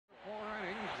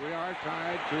We are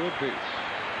tied 2 apiece.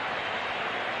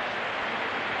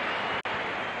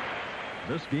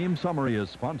 This game summary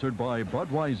is sponsored by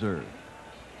Budweiser.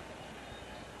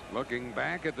 Looking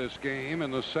back at this game in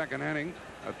the second inning,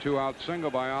 a 2-out single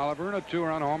by Oliver and a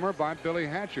 2-run homer by Billy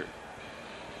Hatcher.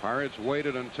 Pirates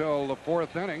waited until the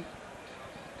 4th inning.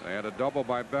 They had a double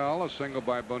by Bell, a single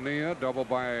by Bonilla, double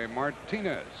by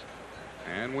Martinez.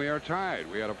 And we are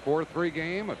tied. We had a 4-3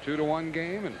 game, a 2-1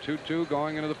 game, and 2-2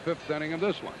 going into the 5th inning of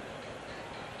this one.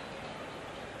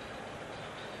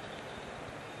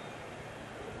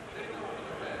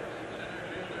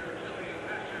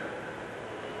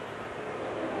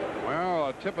 Well,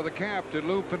 a tip of the cap to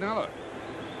Lou Piniella.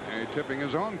 And tipping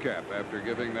his own cap after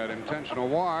giving that intentional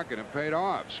walk, and it paid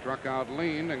off. Struck out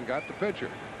lean and got the pitcher.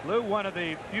 Lou, one of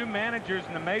the few managers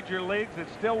in the major leagues that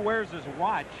still wears his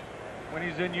watch when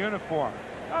he's in uniform.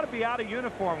 You ought to be out of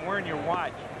uniform wearing your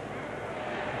watch.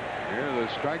 Here the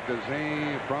strike to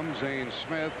Zane, from Zane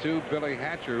Smith to Billy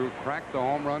Hatcher, who cracked the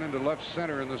home run into left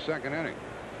center in the second inning.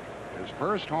 His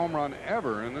first home run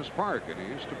ever in this park, and he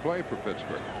used to play for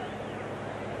Pittsburgh.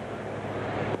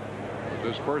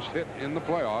 With his first hit in the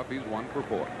playoff, he's 1 for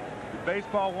 4.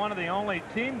 Baseball, one of the only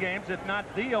team games, if not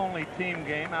the only team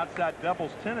game outside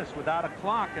doubles tennis without a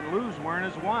clock, and Lou's wearing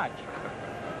his watch.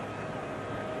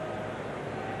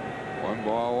 1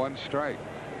 ball, 1 strike.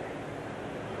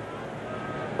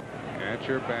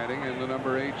 Catcher batting in the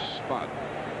number 8 spot.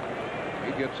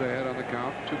 He gets ahead on the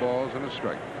count. 2 balls and a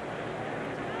strike.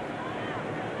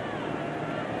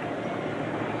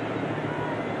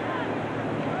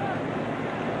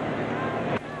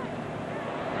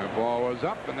 That ball was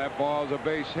up, and that ball is a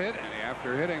base hit. And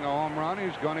after hitting a home run,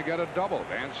 he's going to get a double.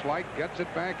 Van Slyke gets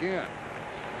it back in.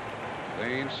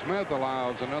 Zane Smith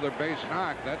allows another base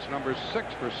knock. That's number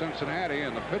 6 for Cincinnati,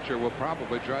 and the pitcher will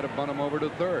probably try to bunt him over to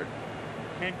third.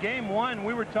 In game 1,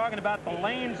 we were talking about the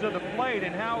lanes of the plate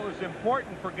and how it was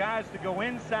important for guys to go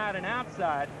inside and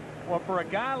outside. Well, for a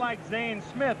guy like Zane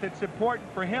Smith, it's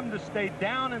important for him to stay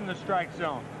down in the strike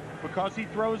zone because he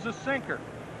throws a sinker.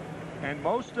 And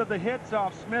most of the hits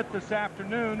off Smith this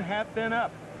afternoon have been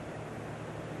up.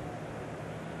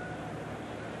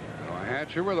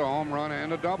 Hatcher with a home run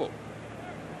and a double.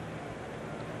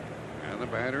 And the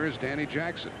batter is Danny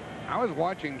Jackson. I was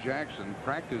watching Jackson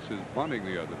practice his bunting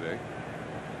the other day.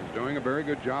 He's doing a very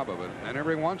good job of it. And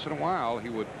every once in a while, he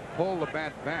would pull the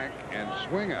bat back and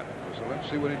swing at it. So let's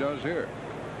see what he does here.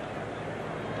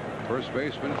 First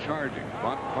baseman charging.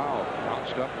 Bunt foul.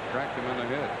 Bounced up and cracked him in the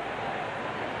head.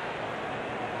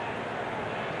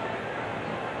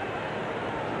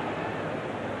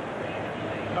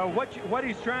 What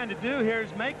he's trying to do here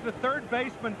is make the third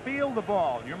baseman feel the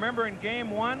ball. You remember in game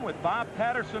 1 with Bob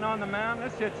Patterson on the mound?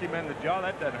 This hits him in the jaw.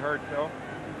 That doesn't hurt, though.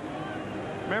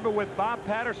 Remember with Bob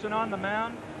Patterson on the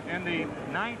mound in the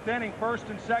 9th inning, 1st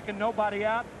and 2nd, nobody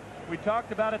out. We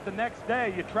talked about it the next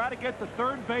day. You try to get the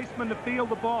third baseman to feel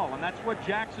the ball, and that's what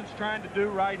Jackson's trying to do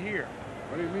right here.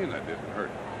 What do you mean that didn't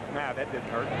hurt? Nah, that didn't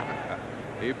hurt.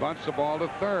 He bunts the ball to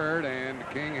third, and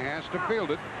King has to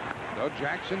field it. So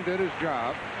Jackson did his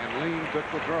job, and Lean took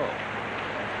the throw.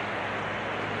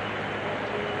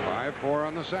 5-4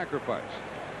 on the sacrifice.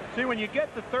 See, when you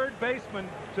get the third baseman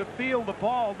to field the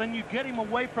ball, then you get him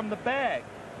away from the bag.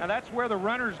 Now, that's where the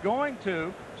runner's going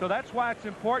to, so that's why it's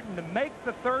important to make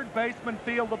the third baseman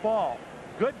field the ball.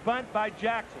 Good bunt by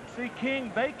Jackson. See,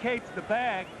 King vacates the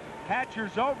bag.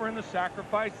 Hatcher's over, and the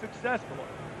sacrifice successful.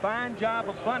 Fine job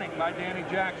of bunting by Danny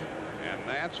Jackson. And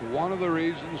that's one of the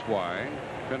reasons why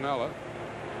Piniella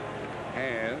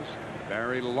has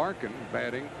Barry Larkin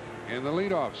batting in the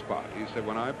leadoff spot. He said,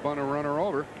 when I bunt a runner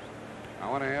over, I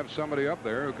want to have somebody up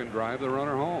there who can drive the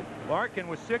runner home. Larkin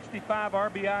with 65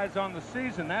 RBIs on the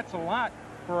season. That's a lot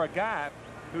for a guy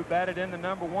who batted in the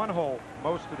number 1 hole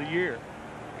most of the year.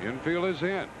 Infield is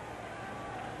in.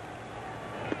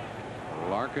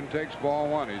 Larkin takes ball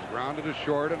 1. He's grounded to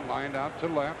short and lined out to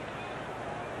left.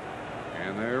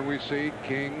 And there we see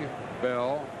King,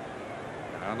 Bell,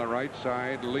 and on the right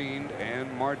side, Lean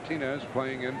and Martinez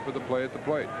playing in for the play at the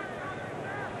plate.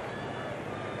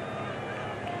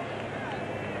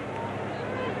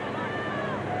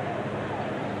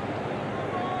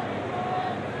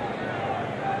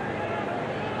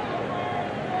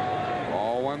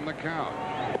 Ball 1 the count.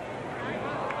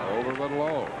 Over but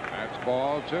low. That's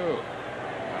ball 2.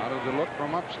 How does it look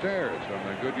from upstairs on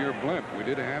the Goodyear blimp? We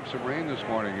did have some rain this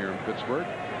morning here in Pittsburgh.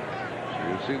 So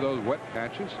you see those wet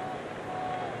patches.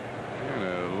 And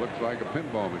it looks like a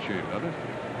pinball machine, doesn't it?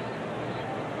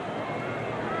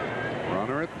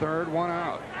 Runner at third, 1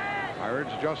 out.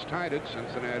 Pirates just tied it.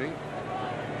 Cincinnati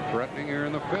threatening here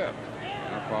in the 5th.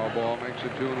 And a foul ball makes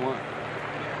it 2-1.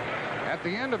 At At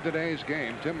the end of today's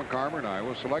game, Tim McCarver and I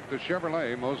will select the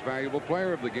Chevrolet Most Valuable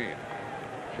Player of the game.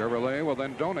 Chevrolet will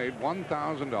then donate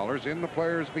 $1,000 in the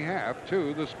player's behalf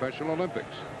to the Special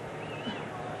Olympics.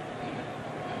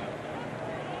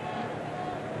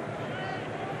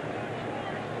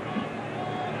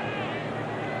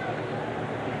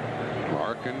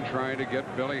 Larkin trying to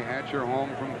get Billy Hatcher home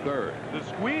from third. The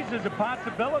squeeze is a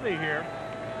possibility here.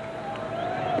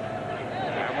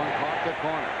 That one caught the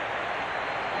corner.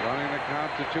 Running the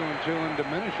count to 2-2 and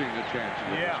diminishing the chances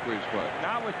of the squeeze play.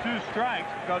 Not with 2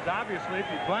 strikes, because obviously if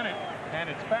you bunt it and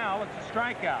it's foul, it's a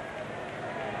strikeout.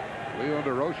 Leo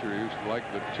DeRocher used to like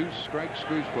the 2-strike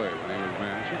squeeze play when he was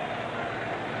manager.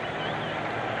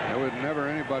 There was never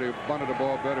anybody who bunted a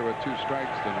ball better with 2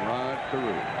 strikes than Rod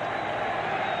Carew.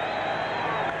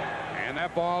 And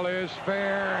that ball is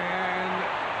fair,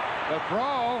 and the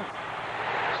throw,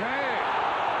 save.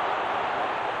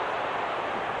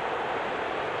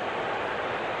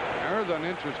 There's an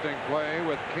interesting play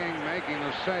with King making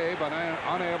the save but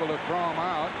unable to throw him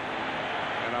out.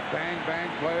 And a bang-bang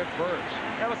play at first.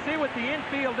 Now, we'll see with the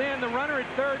infield in, the runner at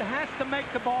third has to make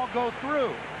the ball go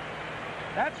through.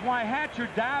 That's why Hatcher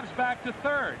dives back to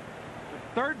third. The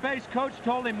third base coach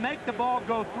told him make the ball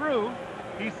go through.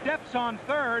 He steps on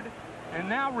third, and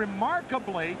now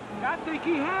remarkably, I think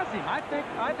he has him. I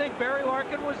think Barry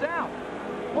Larkin was out.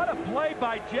 What a play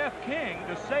by Jeff King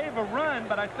to save a run,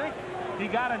 but I think he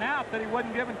got an out that he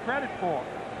wasn't given credit for.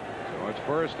 So it's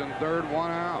first and third,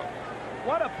 1 out.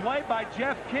 What a play by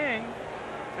Jeff King.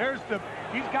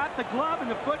 He's got the glove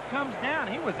and the foot comes down.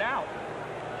 He was out.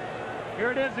 Here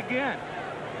it is again.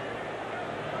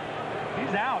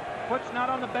 He's out. Foot's not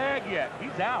on the bag yet.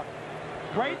 He's out.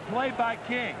 Great play by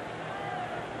King.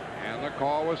 And the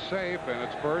call was safe, and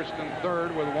it's first and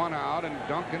third with 1 out, and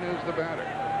Duncan is the batter.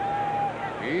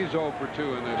 He's 0 for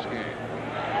 2 in this game.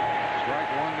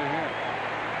 Strike 1 to him.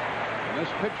 And this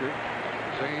pitcher,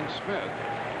 Zane Smith,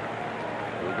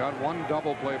 who got 1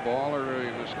 double play ball early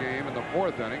in this game in the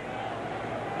 4th inning,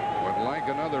 would like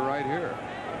another right here.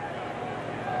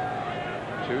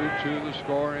 2-2 the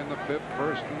score in the 5th,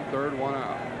 first and third, 1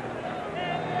 out.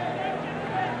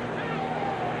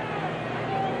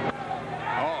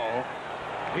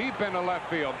 Deep into left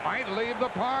field, might leave the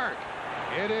park.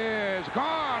 It is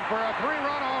gone for a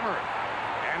 3-run homer,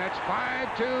 and it's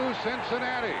 5-2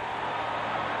 Cincinnati.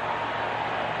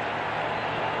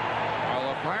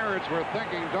 Well, the Pirates were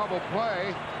thinking double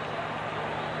play,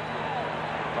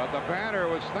 but the batter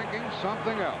was thinking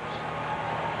something else.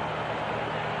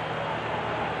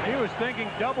 He was thinking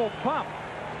double pump.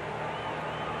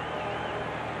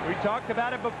 We talked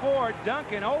about it before.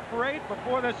 Duncan 0 for 8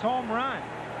 before this home run.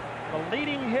 The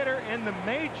leading hitter in the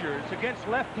majors against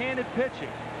left-handed pitching.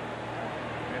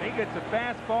 And he gets a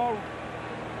fastball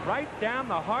right down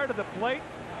the heart of the plate.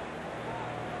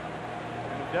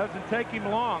 And it doesn't take him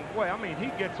long. Boy, I mean, he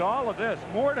gets all of this.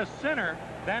 More to center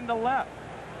than to left.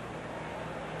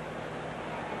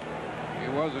 He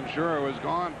wasn't sure it was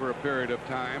gone for a period of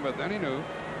time, but then he knew.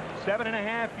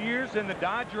 7.5 years in the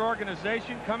Dodger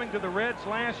organization, coming to the Reds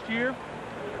last year.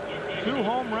 2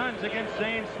 home runs against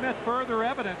Zane Smith, further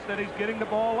evidence that he's getting the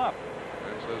ball up.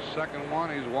 It's the second one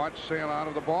he's watched sail out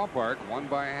of the ballpark. One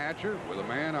by Hatcher with a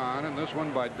man on, and this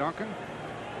one by Duncan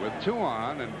with 2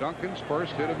 on, and Duncan's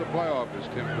first hit of the playoff, as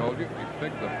Tim told you. He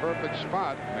picked the perfect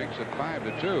spot, makes it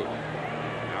 5-2.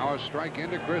 Now a strike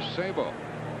into Chris Sabo.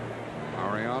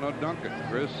 Mariano Duncan,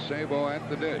 Chris Sabo at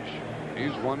the dish.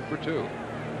 He's 1 for 2.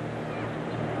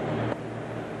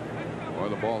 Boy,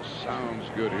 the ball sounds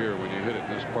good here when you hit it in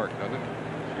this park, doesn't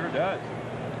it? Sure does.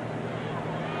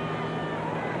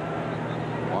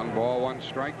 1 ball, 1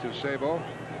 strike to Sabo.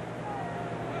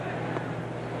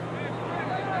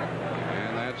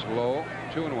 And that's low.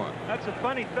 2-1. That's a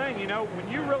funny thing, you know, when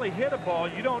you really hit a ball,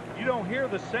 you don't hear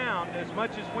the sound as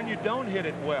much as when you don't hit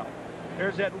it well.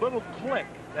 There's that little click,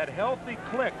 that healthy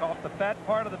click off the fat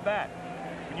part of the bat.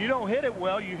 When you don't hit it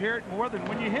well, you hear it more than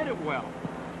when you hit it well.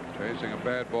 Chasing a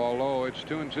bad ball low. It's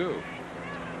 2-2.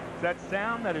 It's that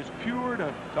sound that is pure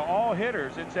to all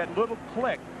hitters. It's that little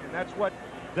click, and that's what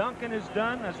Duncan has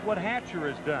done. That's what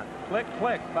Hatcher has done. Click,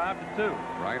 click, 5-2.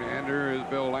 Right-hander is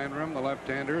Bill Landrum. The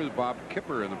left-hander is Bob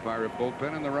Kipper in the Pirate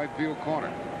bullpen in the right field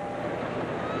corner.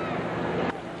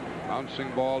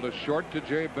 Bouncing ball to short to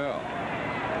Jay Bell.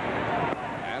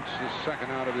 That's the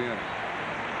second out of the inning.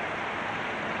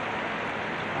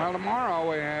 Well,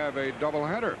 tomorrow we have a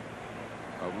doubleheader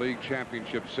of League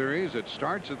Championship Series. It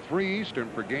starts at 3 Eastern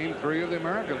for Game 3 of the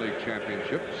American League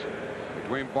Championships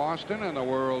between Boston and the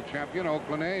world champion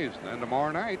Oakland A's. Then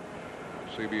tomorrow night,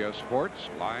 CBS Sports,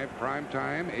 live prime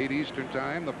time, 8 Eastern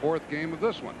time, the 4th game of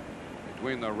this one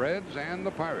between the Reds and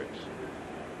the Pirates.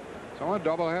 So a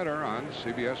doubleheader on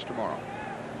CBS tomorrow.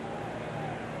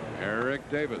 Eric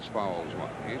Davis fouls one.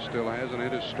 He still hasn't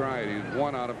hit his stride. He's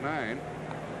 1 out of 9.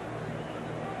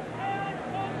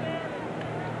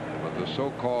 But the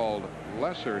so-called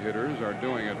lesser hitters are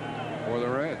doing it for the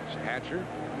Reds. Hatcher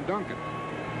and Duncan.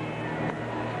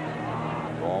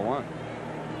 Ball 1.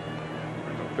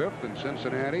 The 5th, and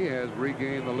Cincinnati has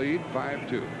regained the lead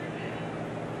 5-2.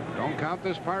 Don't count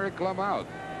this Pirate Club out.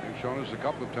 They've shown us a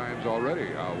couple of times already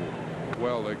how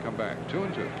well they come back.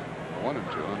 2-2.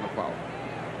 1-2 on the foul.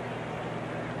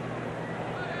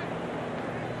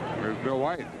 There's Bill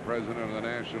White, the president of the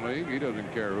National League. He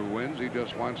doesn't care who wins. He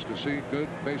just wants to see good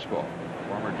baseball.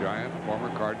 Former Giant, former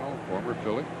Cardinal, former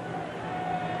Philly.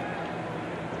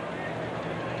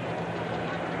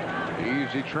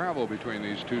 Easy travel between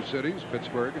these two cities,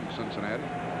 Pittsburgh and Cincinnati.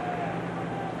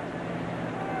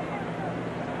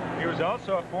 He was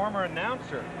also a former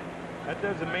announcer. That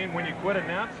doesn't mean when you quit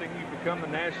announcing you become the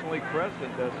National League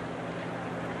president, does it?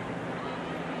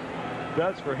 It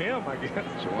does for him, I guess.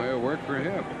 It's the way it worked for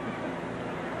him.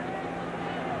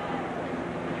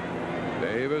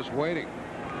 Davis waiting.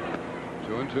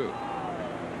 2-2.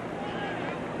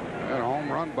 That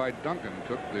home run by Duncan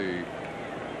took the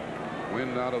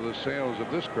wind out of the sails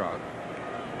of this crowd.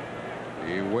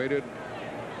 He waited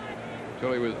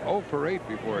until he was 0 for 8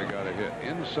 before he got a hit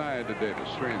inside to Davis.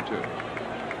 3-2.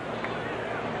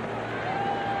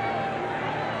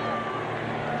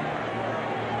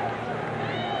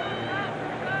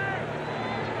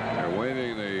 They're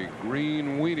waving the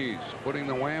green weenies, putting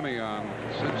the whammy on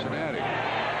Cincinnati.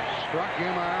 Struck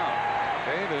him out.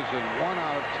 Davis is 1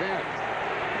 out of 10,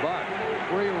 but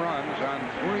 3 runs on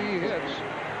 3 hits,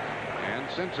 and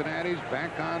Cincinnati's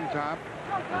back on top.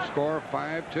 The score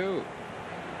 5-2.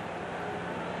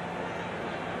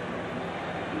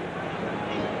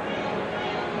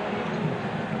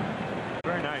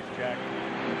 Very nice, Jack.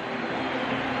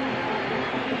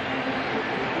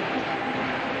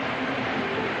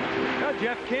 Now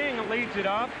Jeff King leads it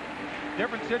off.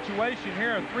 Different situation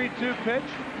here. A 3-2 pitch.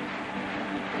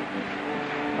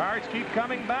 Pirates keep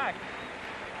coming back.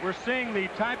 We're seeing the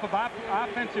type of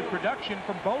offensive production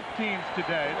from both teams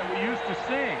today that we used to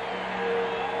seeing.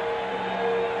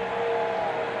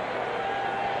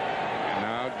 And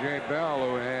now Jay Bell,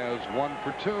 who has 1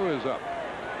 for 2, is up.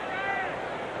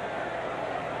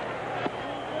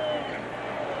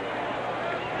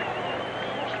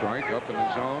 Strike up in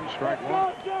the zone. Strike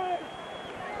 1.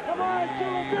 Come on,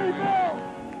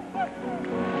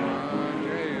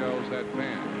 Jay yells that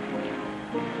fan.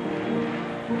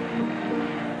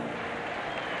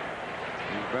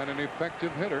 He's been an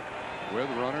effective hitter with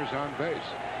runners on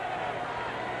base.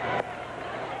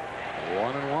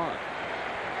 1-1.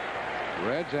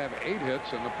 Reds have 8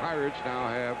 hits, and the Pirates now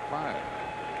have 5.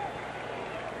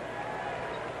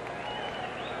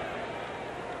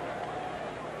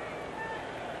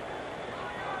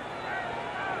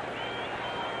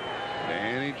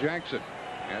 Danny Jackson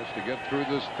has to get through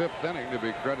this 5th inning to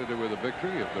be credited with a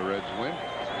victory if the Reds win.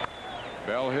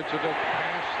 Bell hits it to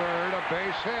past third, a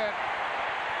base hit.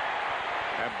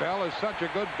 And Bell is such a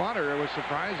good bunter. It was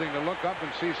surprising to look up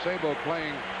and see Sabo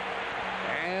playing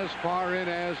as far in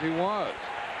as he was.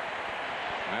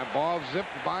 That ball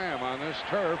zipped by him on this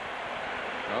turf.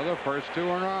 So the first 2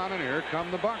 are on, and here come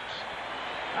the Bucks.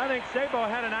 I think Sabo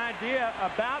had an idea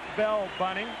about Bell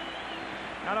bunting.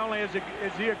 Not only is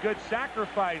he a good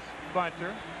sacrifice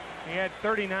bunter, he had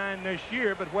 39 this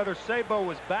year, but whether Sabo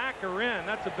was back or in,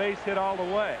 that's a base hit all the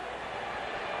way.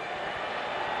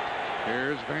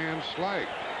 Here's Van Slyke.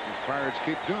 These Pirates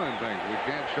keep doing things. We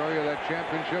can't show you that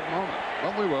championship moment,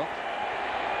 but we will.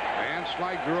 Van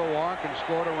Slyke drew a walk and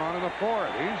scored a run in the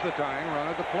 4th. He's the tying run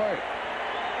at the plate.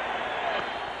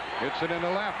 Hits it in the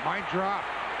left. Might drop.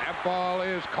 That ball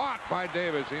is caught by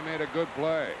Davis. He made a good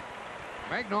play.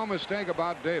 Make no mistake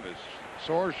about Davis.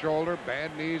 Sore shoulder,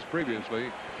 bad knees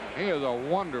previously. He is a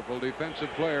wonderful defensive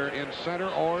player in center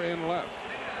or in left.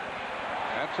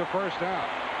 That's the first out.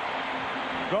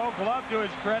 Gold Glove to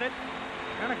his credit,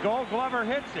 and a Gold Glover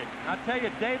hits it. I tell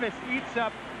you, Davis eats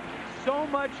up so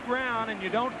much ground, and you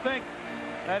don't think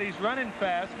that he's running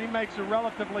fast. He makes a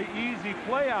relatively easy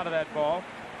play out of that ball.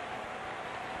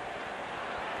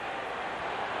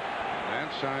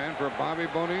 That sign for Bobby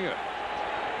Bonilla.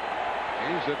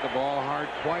 He's hit the ball hard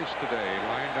twice today. He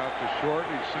lined out to short.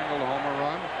 He singled home a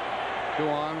run. 2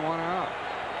 on, 1 out.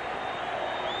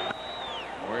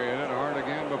 Boy, he hit it hard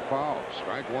again, but foul.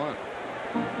 Strike 1.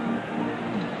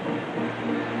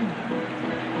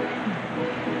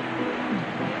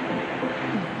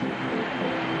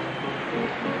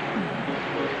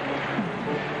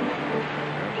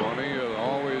 And Bonilla is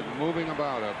always moving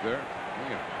about up there.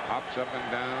 He hops up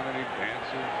and down and he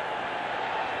dances.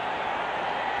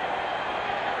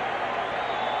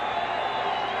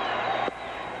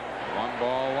 One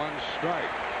ball, one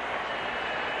strike.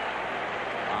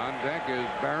 On deck is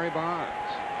Barry Bonds.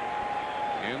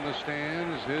 In the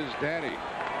stands, his daddy,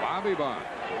 Bobby Bonds.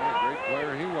 What a great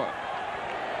player he was.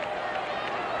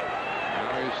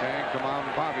 Now he's saying, come on,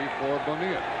 Bobby, for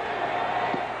Bonilla.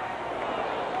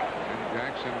 And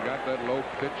Jackson got that low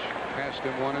pitch past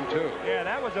him 1-2. Yeah,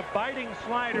 that was a biting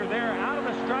slider there out of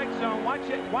the strike zone. Watch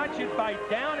it bite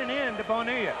down and in to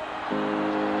Bonilla.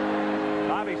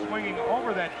 Bobby swinging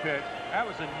over that pitch. That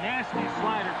was a nasty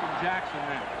slider from Jackson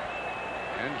there.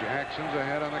 And Jackson's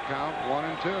ahead on the count,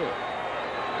 1-2.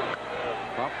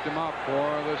 Bumped him up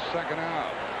for the second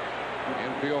out.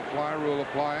 Infield fly rule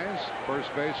applies. First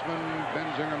baseman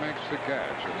Benzinger makes the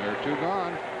catch, and there are 2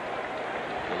 gone.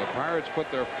 So the Pirates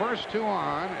put their first 2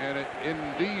 on, and it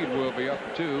indeed will be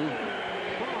up to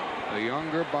the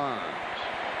younger Bonds.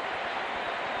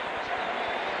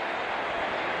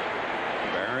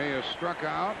 Barry is struck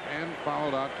out and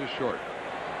fouled out to short.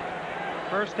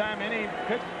 First time any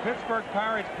Pittsburgh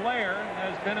Pirates player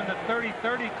has been in the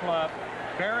 30-30 club.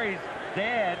 Barry's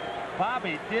dad,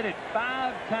 Bobby, did it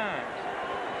 5 times.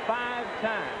 5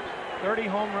 times. 30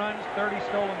 home runs, 30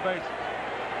 stolen bases.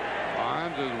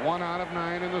 Bonds is 1 out of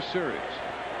 9 in the series.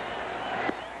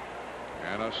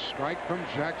 And a strike from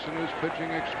Jackson, who's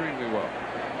pitching extremely well.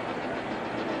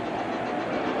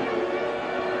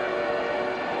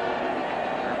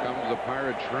 Here comes the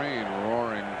Pirate train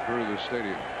roaring through the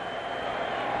stadium.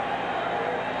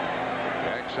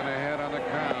 Jackson ahead on the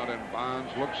count, and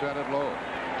Bonds looks at it low.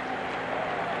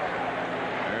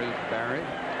 There's Barry.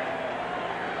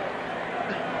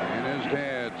 And his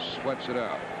dad sweats it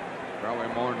out. Probably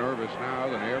more nervous now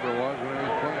than he ever was when he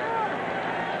was playing.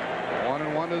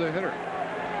 1-1 to the hitter.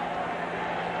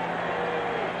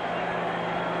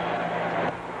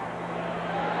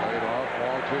 Played off,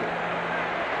 ball 2.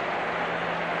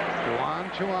 2 on,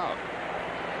 2 out.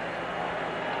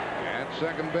 At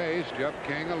second base, Jeff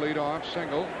King a leadoff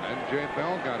single, and Jay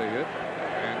Bell got a hit,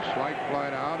 and slight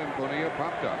flight out, and Bonilla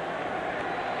popped up.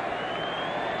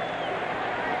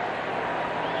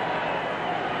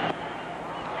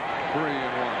 Three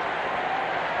and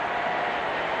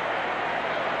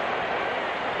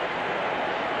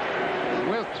 1.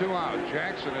 With 2 out,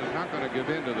 Jackson is not going to give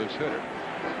in to this hitter.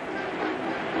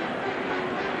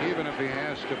 Even if he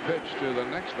has to pitch to the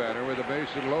next batter with the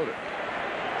bases loaded.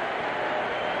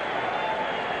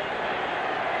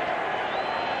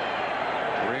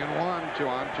 Three and 1, 2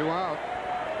 on, 2 out.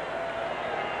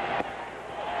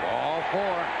 Ball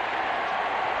 4.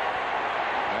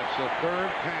 That's the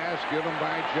 3rd pass given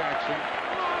by Jackson.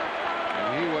 And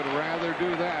he would rather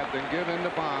do that than give in to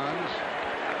Bonds.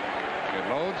 It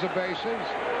loads the bases.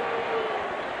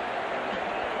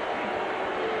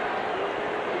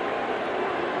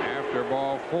 After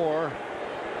ball 4.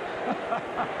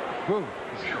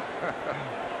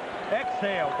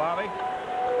 Exhale, Bobby.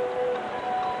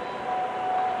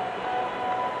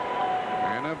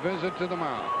 And a visit to the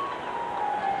mound.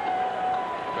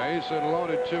 Bases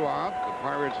loaded, 2 out. The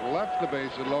Pirates left the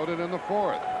bases loaded in the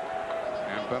 4th.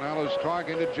 And Pinella's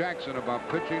talking to Jackson about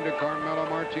pitching to Carmelo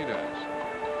Martinez.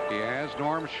 He has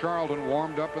Norm Charlton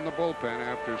warmed up in the bullpen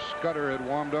after Scudder had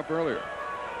warmed up earlier.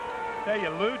 Tell you,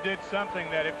 Lou did something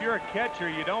that if you're a catcher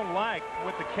you don't like.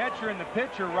 With the catcher and the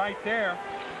pitcher right there,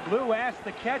 Lou asked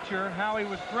the catcher how he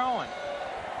was throwing.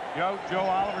 Joe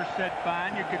Oliver said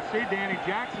fine. You could see Danny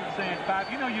Jackson saying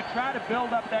fine. You know, you try to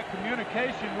build up that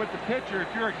communication with the pitcher if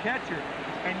you're a catcher,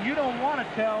 and you don't want to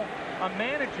tell a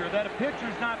manager that a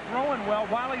pitcher's not throwing well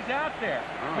while he's out there.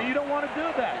 I mean, you don't want to do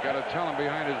that. You got to tell him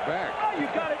behind his back. Oh, you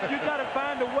got to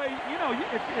find a way. You know,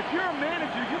 if you're a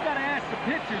manager, you got to ask the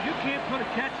pitcher. You can't put a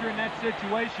catcher in that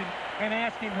situation and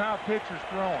ask him how a pitcher's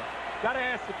throwing. Got to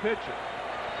ask the pitcher.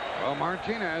 Well,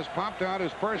 Martinez popped out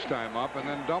his first time up and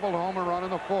then doubled home and run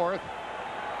in the 4th.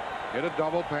 Hit a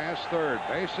double past 3rd.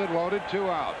 Bases loaded, 2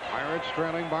 out. Pirates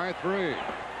trailing by 3.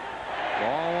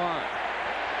 Ball 1.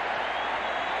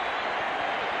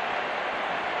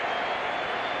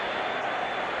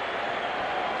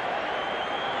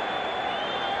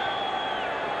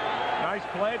 Nice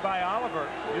play by Oliver,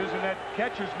 using that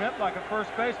catcher's mitt like a first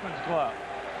baseman's glove.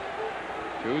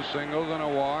 2 singles and a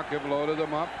walk have loaded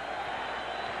them up.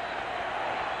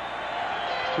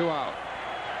 2 out.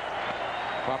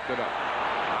 Popped it up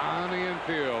on the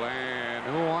infield, and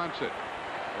who wants it?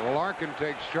 Larkin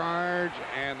takes charge,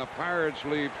 and the Pirates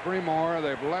leave 3 more.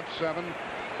 They've left 7,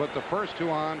 put the first 2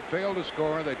 on, failed to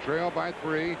score. They trail by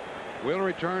 3. We'll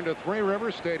return to Three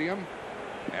Rivers Stadium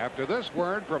After this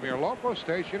word from your local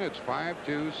station, it's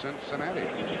 5-2 Cincinnati.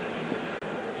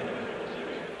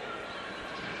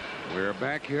 We're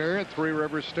back here at Three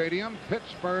Rivers Stadium,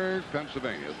 Pittsburgh,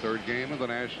 Pennsylvania. Third game of the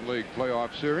National League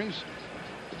Playoff Series.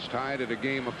 It's tied at a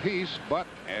game apiece, but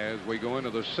as we go into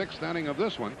the sixth inning of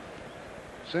this one,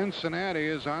 Cincinnati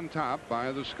is on top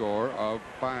by the score of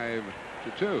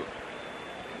 5-2.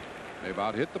 They've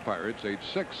out-hit the Pirates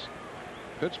 8-6.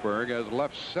 Pittsburgh has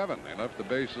left 7. They left the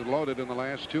bases loaded in the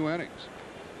last 2 innings.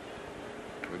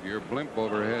 With your blimp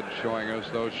overhead showing us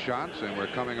those shots, and we're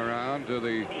coming around to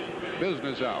the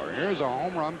business hour. Here's a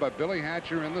home run by Billy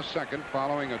Hatcher in the second,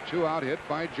 following a 2-out hit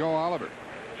by Joe Oliver.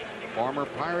 Former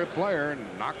Pirate player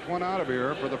knocked one out of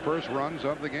here for the first runs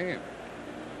of the game.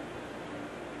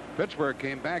 Pittsburgh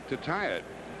came back to tie it,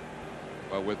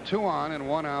 but with 2 on and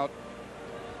 1 out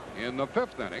in the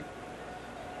 5th inning,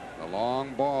 the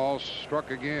long ball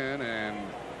struck again, and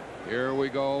here we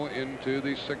go into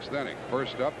the 6th inning.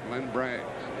 First up, Len Braggs.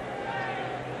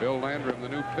 Bill Landrum, the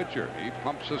new pitcher. He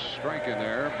pumps a strike in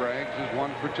there. Braggs is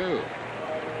 1 for 2.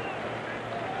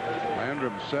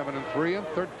 Landrum 7-3 and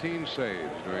 13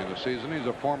 saves during the season. He's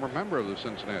a former member of the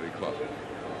Cincinnati club.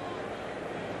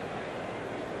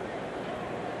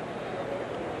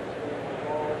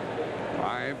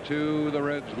 To the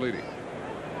Reds leading.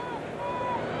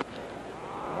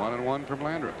 1-1 from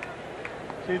Landrum.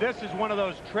 See, this is one of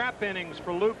those trap innings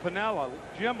for Lou Piniella.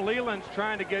 Jim Leland's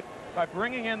trying to get, by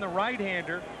bringing in the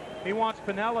right-hander, he wants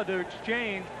Piniella to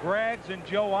exchange Braggs and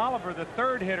Joe Oliver, the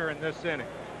third hitter in this inning.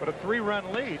 But a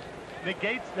 3-run lead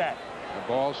negates that. The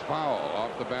ball's foul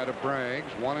off the bat of Braggs.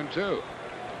 1-2.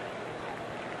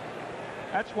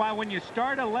 That's why when you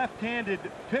start a left-handed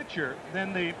pitcher,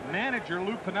 then the manager,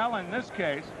 Lou Piniella in this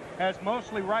case, has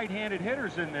mostly right-handed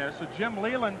hitters in there. So Jim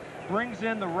Leland brings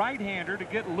in the right-hander to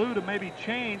get Lou to maybe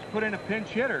change, put in a pinch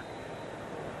hitter.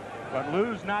 But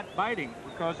Lou's not biting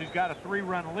because he's got a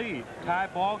 3-run lead. Tie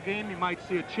ball game, you might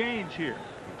see a change here.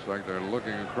 Looks like they're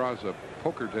looking across a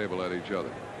poker table at each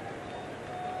other.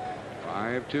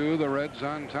 5-2, the Reds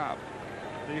on top.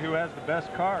 See who has the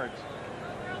best cards.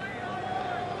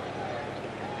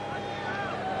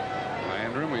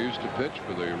 Landrum, who used to pitch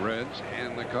for the Reds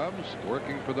and the Cubs,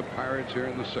 working for the Pirates here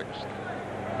in the 6th.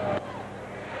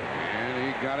 And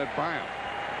he got it by him.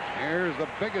 Here's the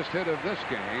biggest hit of this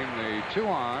game, the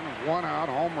 2-on, 1-out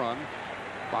home run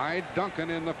by Duncan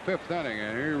in the 5th inning,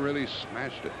 and he really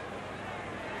smashed it.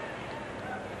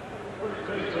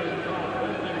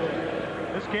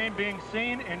 This game being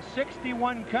seen in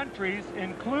 61 countries,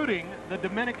 including the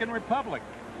Dominican Republic.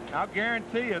 I'll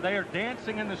guarantee you they are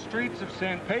dancing in the streets of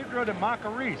San Pedro de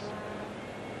Macorís.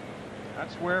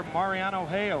 That's where Mariano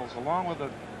hails, along with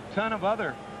a ton of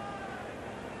other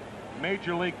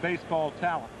Major League Baseball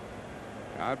talent.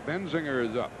 Benzinger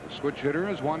is up. The switch hitter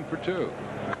is 1 for 2.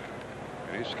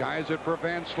 And he skies it for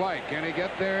Van Slyke. Can he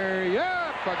get there?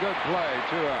 Yep, a good play.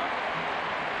 2 out.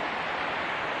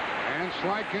 Van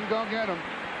Slyke can go get him.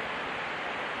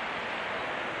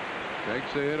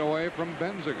 Takes the hit away from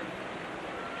Benzinger.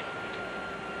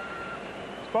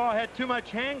 Ball had too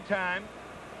much hang time.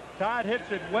 Todd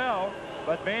hits it well,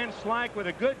 but Van Slyke with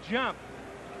a good jump,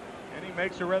 and he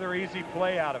makes a rather easy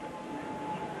play out of it.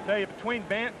 I tell you, between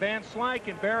Van Slyke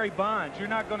and Barry Bonds, you're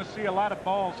not going to see a lot of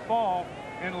balls fall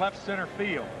in left center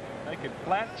field. They can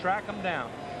flat track them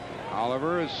down.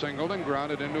 Oliver is singled and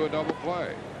grounded into a double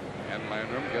play, and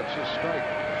Landrum gets a strike.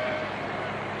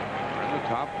 We're in the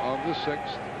top of the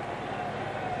 6th.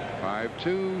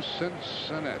 5-2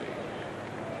 Cincinnati.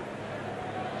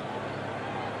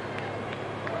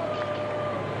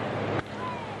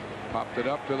 Popped it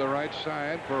up to the right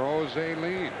side for Jose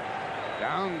Lean.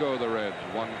 Down go the Reds.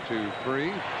 1, 2, 3.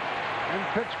 And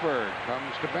Pittsburgh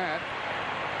comes to bat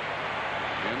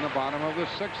in the bottom of the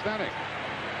 6th inning.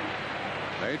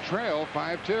 They trail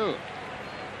 5-2.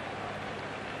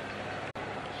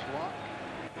 Slot.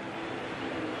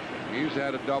 He's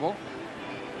had a double,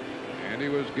 and he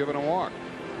was given a walk.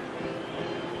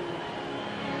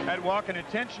 That walk, an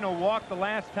intentional walk the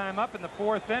last time up in the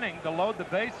 4th inning to load the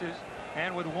bases.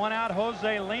 And with 1 out,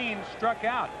 Jose Lean struck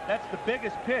out. That's the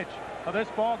biggest pitch of this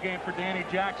ball game for Danny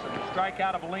Jackson. The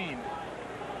strikeout of Lean.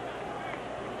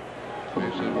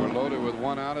 Bases were loaded with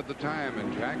 1 out at the time,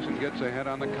 and Jackson gets ahead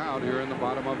on the count here in the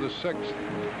bottom of the 6th.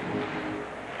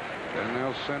 Then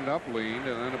they'll send up Lean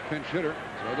and then a pinch hitter,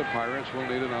 so the Pirates will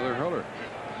need another hitter.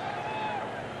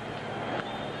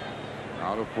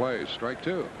 Out of play, strike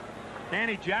 2.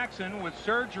 Danny Jackson with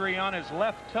surgery on his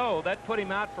left toe. That put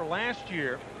him out for last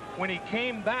year. When he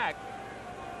came back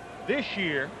this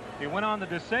year, he went on the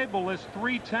disabled list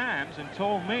 3 times and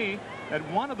told me that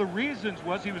one of the reasons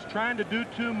was he was trying to do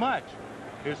too much.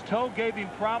 His toe gave him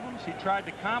problems. He tried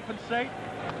to compensate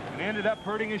and ended up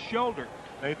hurting his shoulder.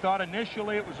 They thought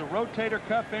initially it was a rotator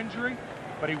cuff injury,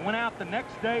 but he went out the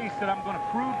next day. He said, I'm going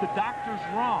to prove the doctors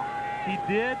wrong. He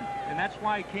did, and that's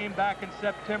why he came back in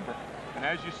September. And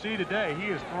as you see today, he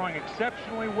is throwing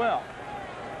exceptionally well.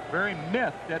 Very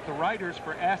miffed at the writers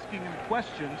for asking him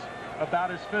questions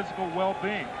about his physical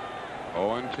well-being.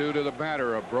 0-2 to the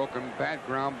batter. A broken bat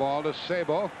ground ball to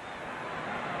Sabo.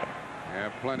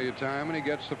 Have plenty of time, and he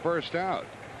gets the first out.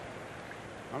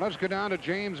 Now let's go down to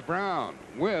James Brown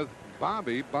with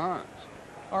Bobby Bonds.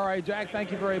 All right, Jack, thank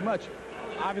you very much.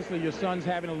 Obviously, your son's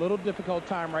having a little difficult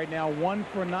time right now. 1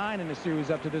 for 9 in the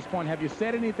series up to this point. Have you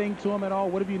said anything to him at all?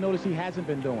 What have you noticed he hasn't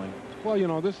been doing? Well, you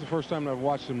know, this is the first time I've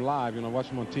watched him live. You know, watched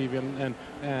him on TV,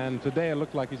 and today it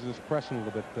looked like he's just pressing a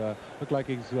little bit. Looked like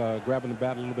he's grabbing the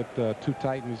bat a little bit too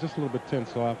tight, and he's just a little bit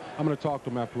tense. So I'm going to talk to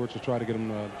him afterwards to try to get him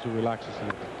to relax just a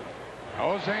little bit.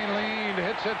 Zane leaned,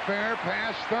 hits it fair,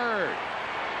 past third.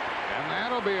 And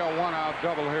that'll be a one-out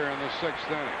double here in the 6th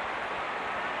inning.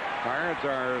 Pirates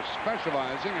are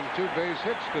specializing in 2 base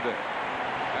hits today.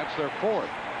 That's their 4th.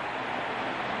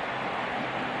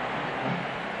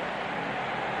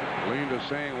 Leaned is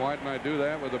saying, why didn't I do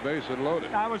that with the bases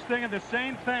loaded? I was thinking the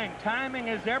same thing. Timing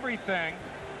is everything.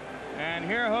 And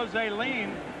here Jose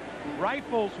Lean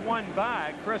rifles one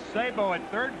by Chris Sabo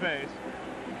at third base.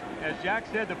 As Jack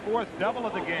said, the 4th double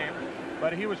of the game.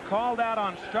 But he was called out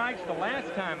on strikes the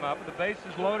last time up. The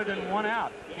bases loaded and 1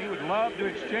 out. He would love to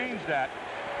exchange that.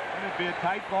 And it'd be a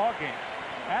tight ball game.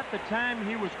 At the time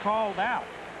he was called out,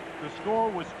 the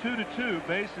score was 2-2,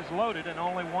 bases loaded, and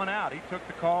only 1 out. He took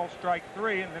the call, strike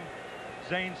 3, and then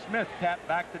Zane Smith tapped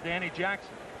back to Danny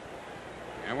Jackson.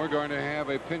 And we're going to have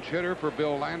a pinch hitter for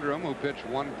Bill Landrum, who pitched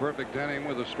 1 perfect inning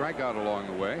with a strikeout along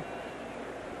the way.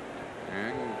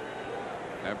 And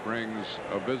that brings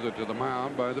a visit to the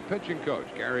mound by the pitching coach.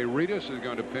 Gary Reedus is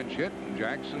going to pinch hit, and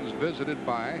Jackson's visited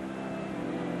by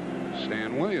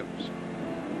Stan Williams.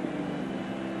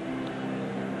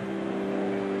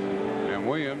 And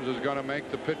Williams is going to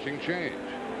make the pitching change.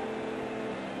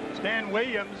 Stan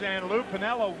Williams and Lou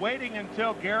Piniella waiting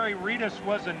until Gary Reedus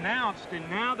was announced, and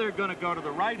now they're going to go to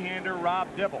the right-hander, Rob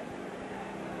Dibble.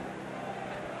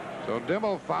 So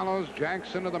Dibble follows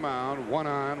Jackson to the mound, 1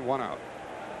 on, 1 out.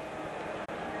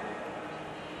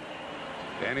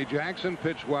 Danny Jackson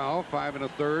pitched well, 5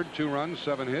 1/3, 2 runs,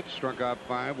 7 hits, struck out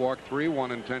 5, walked 3,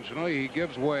 1 intentionally. He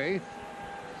gives way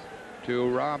to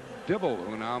Rob Dibble,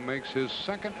 who now makes his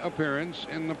 2nd appearance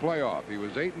in the playoff. He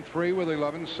was 8-3 with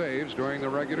 11 saves during the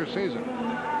regular season.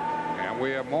 And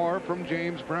we have more from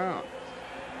James Brown.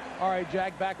 All right,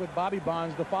 Jack, back with Bobby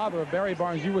Bonds, the father of Barry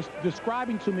Bonds. You were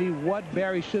describing to me what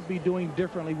Barry should be doing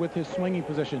differently with his swinging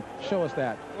position. Show us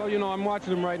that. Well, you know, I'm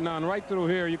watching him right now, and right through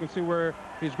here you can see where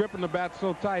he's gripping the bat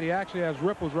so tight he actually has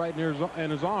ripples right near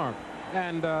his arm.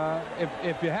 And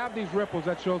if you have these ripples,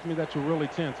 that shows me that you're really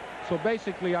tense. So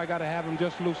basically, I got to have him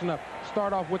just loosen up.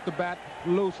 Start off with the bat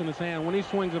loose in his hand. When he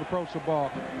swings and approaches the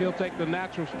ball, he'll take the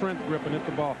natural strength grip and hit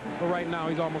the ball. But right now,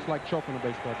 he's almost like choking a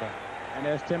baseball bat. And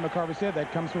as Tim McCarvey said,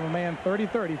 that comes from a man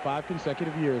 30-30, 5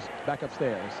 consecutive years. Back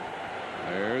upstairs.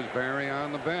 There's Barry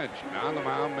on the bench. On the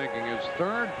mound, making his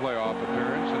 3rd playoff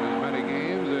appearance in as many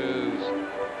games is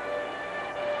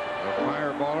the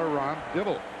fireballer Rob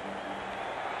Dibble.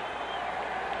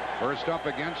 First up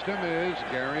against him is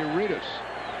Gary Reedus.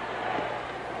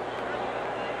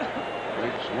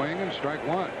 Big swing and strike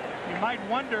 1. You might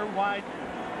wonder why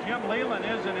Jim Leland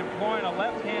isn't employing a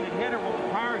left-handed hitter. Well, the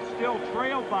Pirates still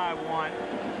trail by 1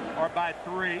 or by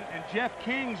 3, and Jeff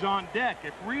King's on deck.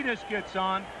 If Reedus gets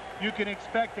on, you can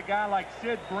expect a guy like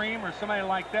Sid Bream or somebody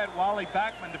like that, Wally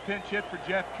Backman, to pinch hit for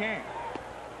Jeff King.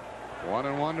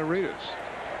 1-1 to Reedus.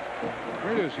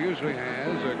 Reedus usually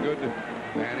has a good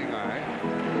batting eye.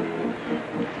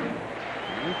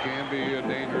 He can be a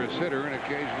dangerous hitter and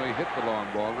occasionally hit the long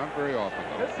ball. Not very often,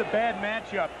 though. This is a bad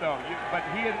matchup, though. But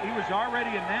he was already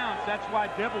announced. That's why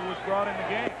Dibble was brought in the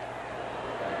game.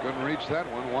 Couldn't reach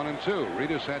that one. 1-2.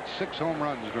 Reedus had 6 home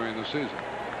runs during the season.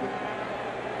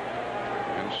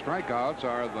 And strikeouts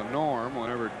are the norm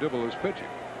whenever Dibble is pitching.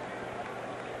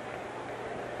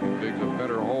 He digs a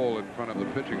better hole in front of the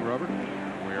pitching rubber.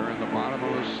 We are in the bottom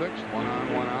of the 6th. 1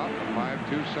 on, 1 out. A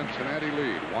 5-2 Cincinnati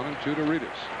lead. 1-2 to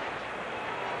Reedus.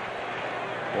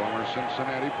 Former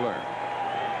Cincinnati player.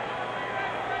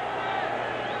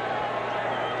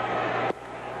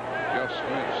 Just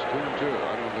missed. 2-2.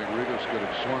 I don't think Reedus could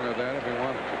have swung at that if he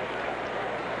wanted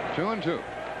to. 2-2.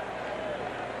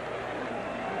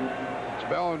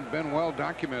 It's been well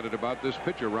documented about this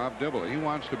pitcher, Rob Dibble. He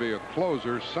wants to be a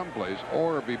closer someplace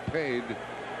or be paid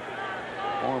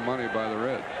more money by the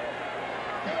Reds.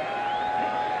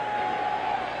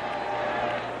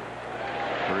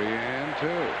 3-2.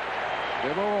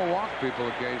 Dibble will walk people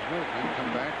occasionally and then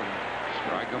come back and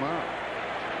strike them out.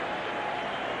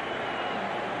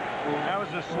 That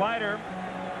was a slider.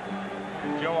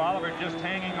 Joe Oliver just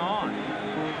hanging on.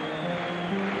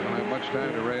 Don't have much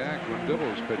time to react when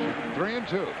Dibble's pitching.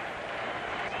 3-2.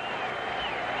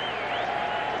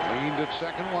 Leaned at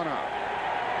second, one out.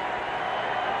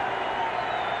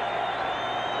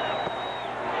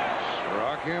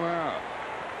 Struck him out.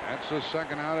 That's the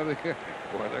second out of the game.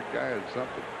 Boy, that guy is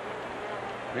something.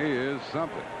 He is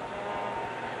something.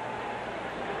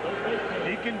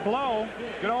 He can blow.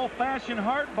 Good old-fashioned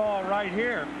hardball right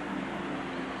here.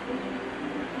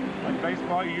 Like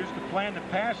baseball you used to play in the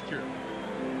pasture.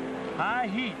 High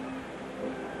heat.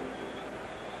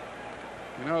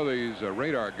 You know, these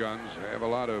radar guns have a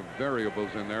lot of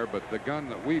variables in there, but the gun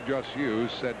that we just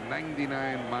used said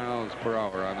 99 miles per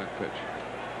hour on that pitch.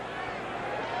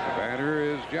 The batter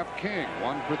is Jeff King,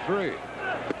 1 for 3.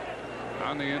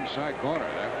 On the inside corner,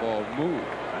 that ball moved.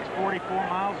 That's 44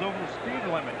 miles over the speed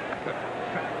limit.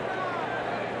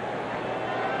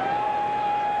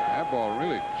 That ball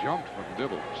really jumped from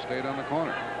Dibble, stayed on the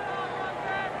corner.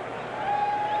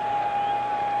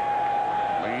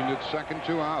 Leaned at second,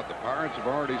 2 out. The Pirates have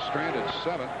already stranded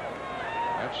 7.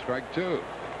 That's strike 2.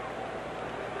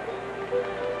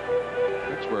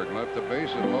 Pittsburgh left the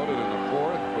bases loaded in the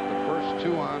 4th, put the first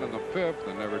 2 on in the 5th,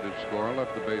 and never did score.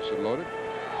 Left the bases loaded.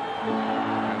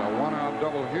 And a 1-out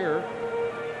double here.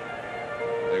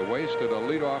 They wasted a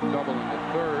leadoff double in the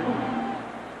 3rd.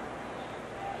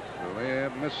 So they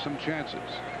have missed some chances.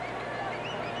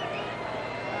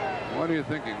 What are you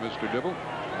thinking, Mr. Dibble,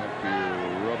 after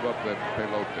you rub up that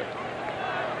pelote?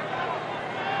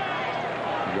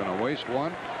 You're going to waste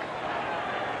one?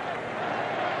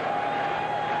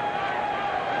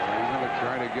 He's going to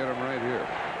try to get him right here.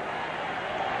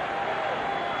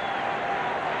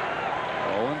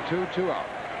 0-2, 2 out.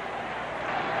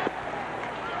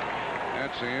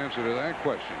 That's the answer to that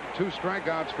question. 2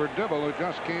 strikeouts for Dibble, who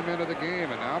just came into the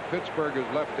game, and now Pittsburgh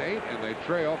has left 8, and they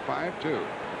trail 5-2.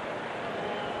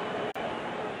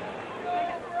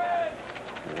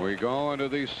 We go into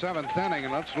the 7th inning,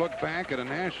 and let's look back at a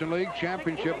National League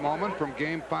Championship moment from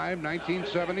Game 5,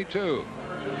 1972.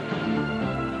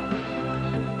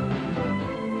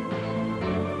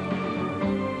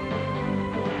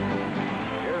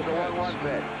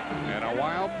 And a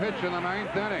wild pitch in the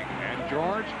 9th inning, and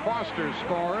George Foster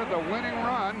scored the winning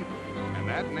run, and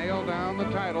that nailed down the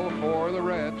title for the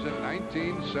Reds in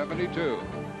 1972.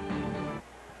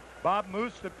 Bob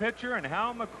Moose the pitcher, and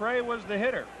Hal McRae was the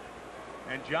hitter.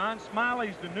 And John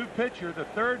Smiley's the new pitcher, the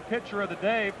 3rd pitcher of the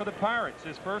day for the Pirates,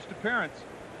 his first appearance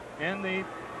in the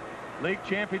League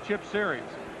Championship Series.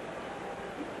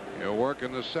 He'll work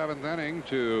in the 7th inning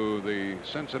to the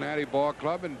Cincinnati Ball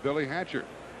Club and Billy Hatcher.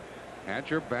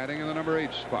 Hatcher batting in the number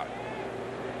 8 spot.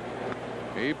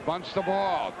 He bunts the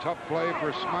ball. Tough play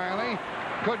for Smiley.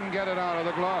 Couldn't get it out of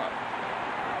the glove.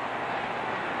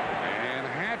 And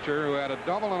Hatcher, who had a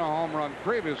double and a home run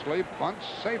previously, bunts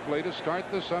safely to start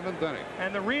the 7th inning.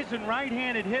 And the reason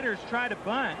right-handed hitters try to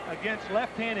bunt against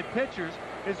left-handed pitchers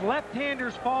is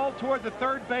left-handers fall toward the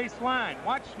 3rd base line.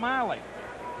 Watch Smiley.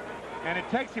 And it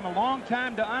takes him a long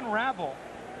time to unravel.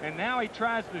 And now he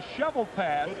tries the shovel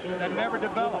pass that never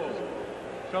develops.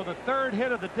 So the 3rd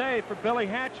hit of the day for Billy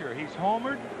Hatcher. He's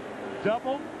homered,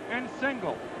 doubled, and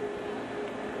singled.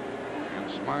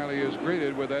 And Smiley is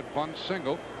greeted with that bunt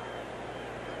single,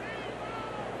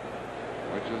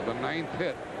 which is the 9th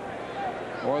hit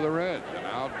for the Reds. And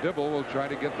now Dibble will try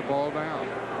to get the ball down.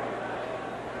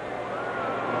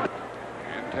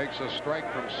 And takes a strike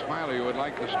from Smiley, who would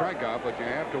like the strikeout, but you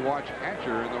have to watch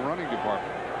Hatcher in the running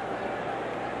department.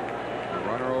 The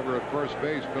runner over at first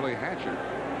base, Billy Hatcher,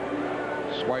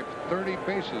 swiped 30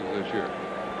 bases this year.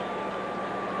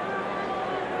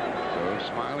 So if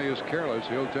Smiley is careless,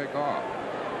 he'll take off.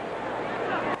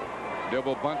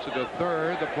 Dibble bunts it to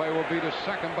 3rd. The play will be to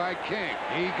 2nd by King.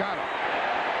 He got him.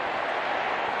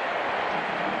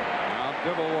 Now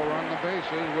Dibble will run the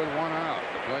bases with 1 out.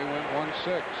 The play went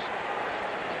 1-6.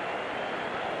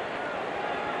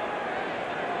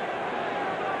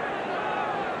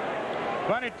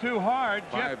 Bunted too hard.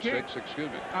 5-6, excuse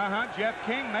me. Jeff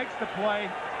King makes the play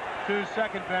to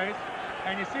 2nd base.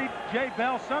 And you see, Jay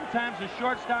Bell, sometimes a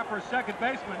shortstop or a second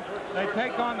baseman, they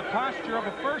take on the posture of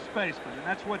a first baseman. And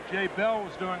that's what Jay Bell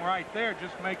was doing right there,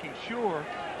 just making sure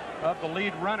of the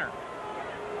lead runner.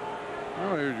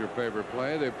 Oh, here's your favorite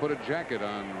play. They put a jacket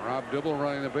on Rob Dibble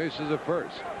running the bases at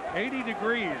first. 80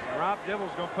 degrees, and Rob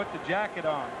Dibble's going to put the jacket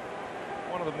on.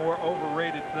 One of the more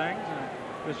overrated things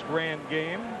in this grand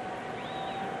game.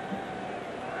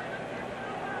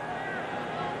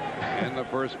 And the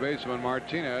first baseman,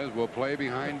 Martinez, will play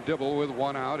behind Dibble with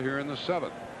 1 out here in the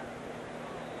 7th.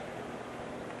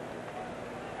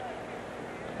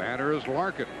 The batter is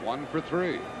Larkin, 1 for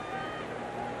 3.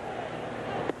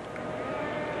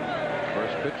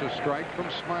 First pitch, a strike from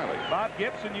Smiley. Bob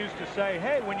Gibson used to say,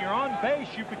 hey, when you're on base,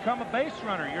 you become a base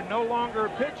runner. You're no longer a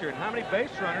pitcher. And how many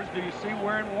base runners do you see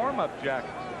wearing warm-up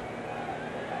jackets?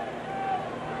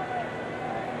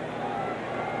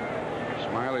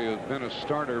 Smiley has been a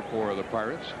starter for the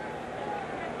Pirates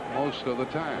most of the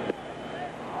time.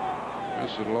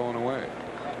 This is low and away.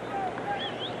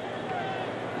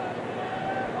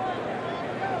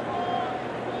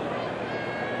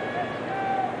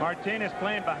 Martinez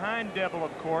playing behind Dibble,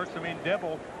 of course. I mean,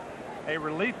 Dibble, a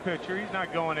relief pitcher. He's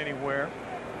not going anywhere.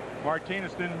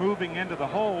 Martinez then moving into the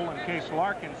hole in case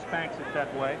Larkin spanks it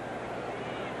that way.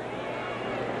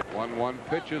 1-1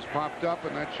 pitch has popped up,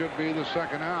 and that should be the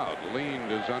 2nd out.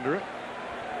 Leaned is under it.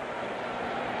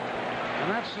 And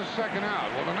that's the 2nd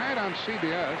out. Well, tonight on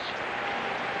CBS,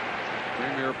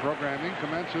 premier programming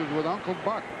commences with Uncle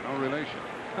Buck, no relation.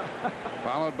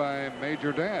 Followed by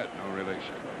Major Dad, no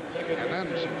relation. And then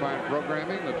some fine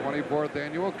programming, the 24th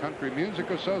Annual Country Music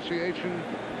Association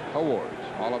Awards.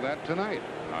 All of that tonight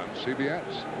on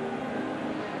CBS.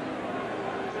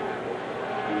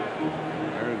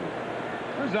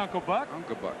 There's Uncle Buck.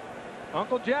 Uncle Buck.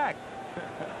 Uncle Jack.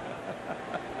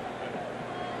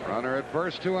 Runner at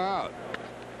first, 2 out.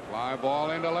 Fly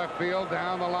ball into left field,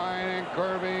 down the line, and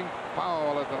curving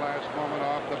foul at the last moment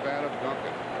off the bat of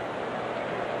Duncan.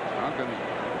 Duncan,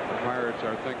 the Pirates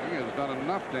are thinking, has done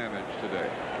enough damage today.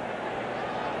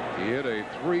 He hit a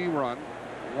 3-run,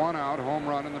 1 out home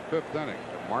run in the 5th inning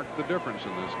to mark the difference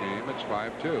in this game. It's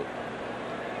 5-2.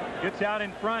 Gets out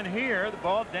in front here, the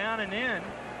ball down and in,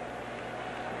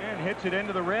 and hits it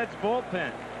into the Reds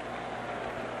bullpen.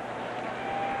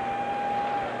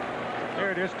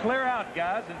 There it is. Clear out,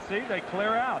 guys, and see, they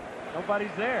clear out.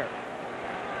 Nobody's there.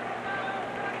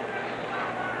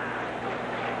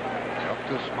 Up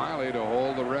to Smiley to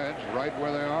hold the Reds right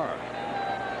where they are.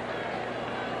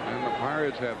 And the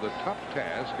Pirates have the tough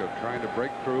task of trying to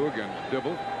break through against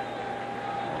Dibble,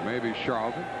 or maybe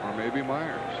Charlton, or maybe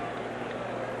Myers.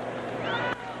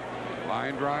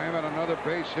 Line drive and another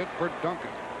base hit for Duncan.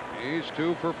 He's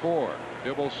 2 for 4.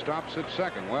 Dibble stops at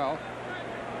second. Well,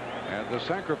 had the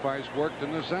sacrifice worked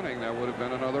in this inning, that would have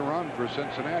been another run for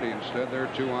Cincinnati. Instead, they're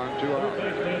 2 on, 2 out.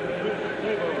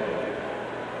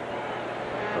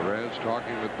 The Reds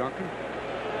talking with Duncan.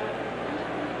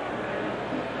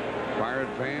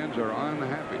 Pirate fans are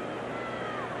unhappy.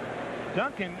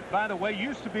 Duncan, by the way,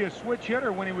 used to be a switch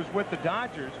hitter when he was with the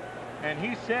Dodgers, and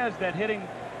he says that hitting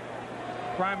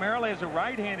primarily as a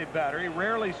right-handed batter, he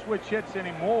rarely switch hits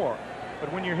anymore.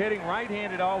 But when you're hitting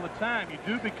right-handed all the time, you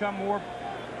do become more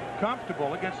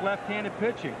comfortable against left-handed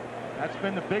pitching. That's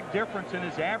been the big difference in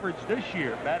his average this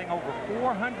year, batting over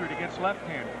 400 against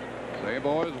left-handers.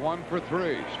 Sabo is 1 for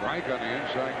 3. Strike on the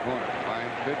inside corner.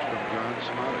 Fine pitch from John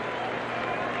Smiley.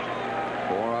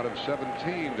 4 out of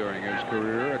 17 during his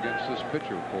career against this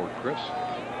pitcher for Chris.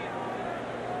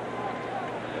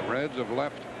 The Reds have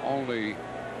left only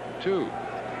 2.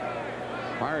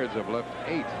 Pirates have left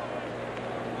 8.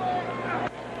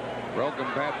 Broken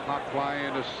bat, pop fly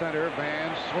into center.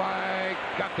 Van Slyke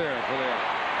got there for the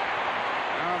out.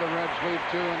 Now the Reds lead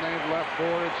 2, and they've left 4.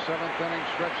 It's 7th inning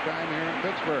stretch time here in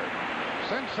Pittsburgh.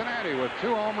 Cincinnati with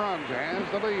 2 home runs has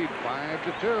the lead,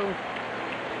 5-2.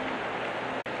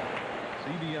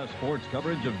 CBS Sports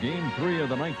coverage of Game 3 of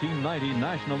the 1990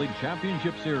 National League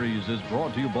Championship Series is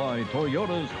brought to you by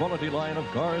Toyota's quality line of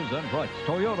cars and trucks.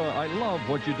 Toyota, I love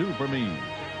what you do for me.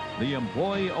 The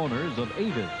employee owners of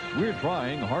Avis, we're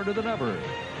trying harder than ever.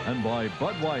 And by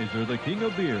Budweiser, the king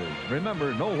of beers.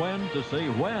 Remember, know when to say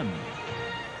when.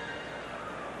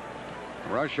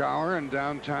 Rush hour in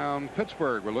downtown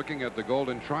Pittsburgh. We're looking at the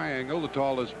Golden Triangle. The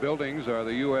tallest buildings are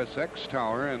the USX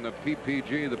Tower and the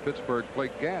PPG, the Pittsburgh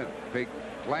Plate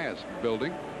Glass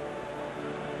building.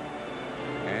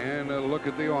 And a look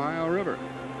at the Ohio River.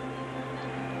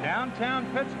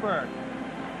 Downtown Pittsburgh.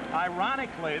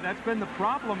 Ironically, that's been the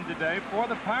problem today for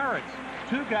the Pirates.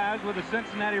 2 guys with the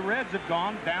Cincinnati Reds have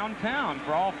gone downtown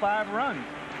for all 5 runs.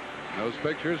 Those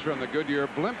pictures from the Goodyear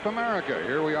Blimp America.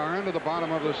 Here we are into the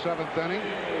bottom of the 7th inning.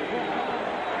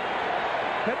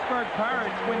 Pittsburgh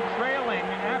Pirates, when trailing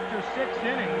after 6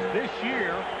 innings this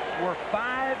year, were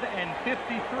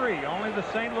 5-53. Only the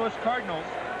St. Louis Cardinals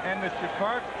and the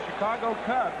Chicago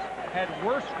Cubs had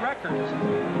worse records.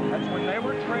 That's when they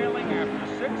were trailing after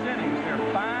 6 innings. They're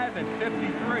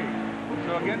 5-53.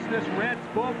 So against this Reds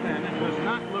bullpen, it does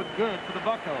not look good for the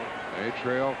Buccos. They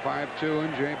trail 5-2,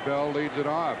 and Jay Bell leads it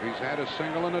off. He's had a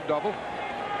single and a double.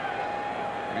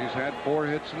 And he's had 4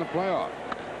 hits in the playoff.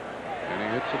 And he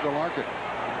hits it to Larkin.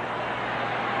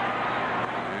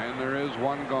 And there is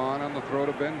one gone on the throw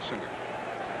to Bensinger.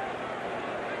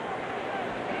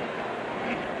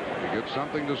 He gets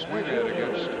something to swing at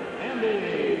against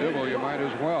Dibble. You might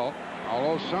as well.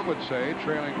 Although some would say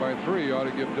trailing by 3 ought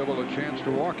to give Dibble a chance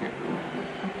to walk him.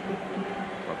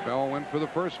 But Bell went for the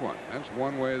first one. That's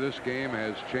one way this game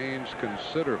has changed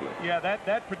considerably. Yeah,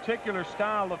 that particular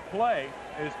style of play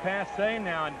is passé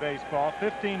now in baseball.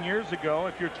 15 years ago,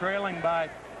 if you're trailing by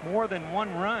more than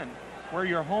 1 run, where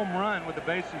your home run with the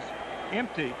bases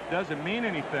empty doesn't mean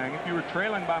anything. If you were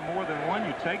trailing by more than 1,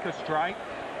 you take a strike.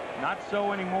 Not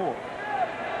so anymore.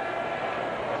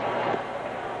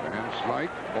 And Slight,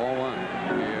 ball 1.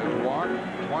 He has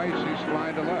walked twice. He's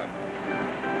flied to left.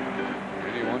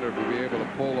 And you wonder if he'll be able to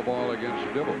pull the ball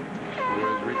against Dibble, who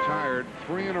has retired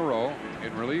 3 in a row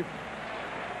in relief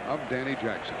of Danny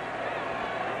Jackson.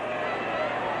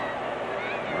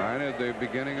 Right at the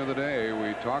beginning of the day,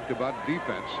 we talked about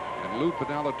defense, and Lou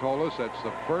Piniella told us that's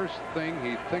the first thing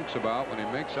he thinks about when he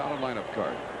makes out a lineup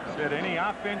card. Said any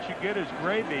offense you get is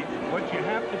gravy. What you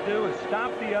have to do is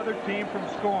stop the other team from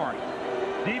scoring.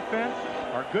 Defense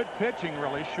or good pitching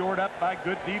really shored up by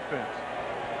good defense.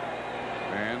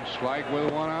 And Slight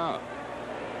with 1 out.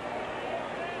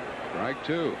 Strike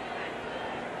 2.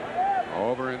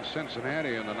 Over in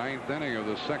Cincinnati in the 9th inning of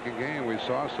the 2nd game, we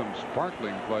saw some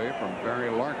sparkling play from Barry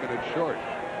Larkin at short.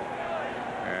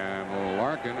 And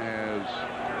Larkin has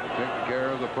taken care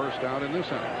of the first out in this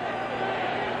inning.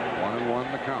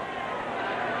 1-1 the count.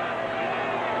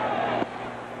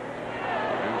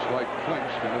 And Slight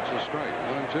clinched, and it's a strike.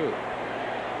 1-2.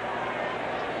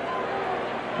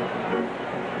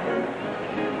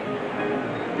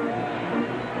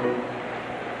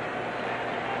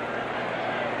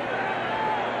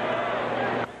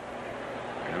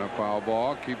 And a foul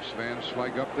ball keeps Van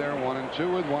Slyke up there.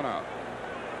 1-2 with 1 out.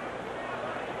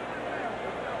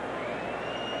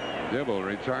 Dibble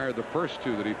retired the first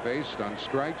 2 that he faced on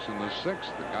strikes in the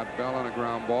 6th. That got Bell on a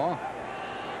ground ball.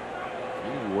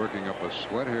 He's working up a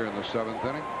sweat here in the 7th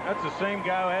inning. That's the same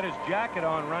guy who had his jacket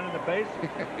on running the bases.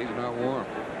 He's not warm.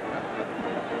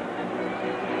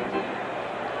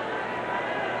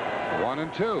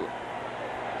 1-2.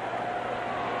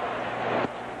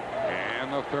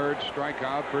 And the 3rd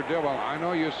strikeout for Dibble. I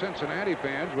know you Cincinnati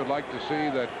fans would like to see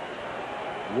that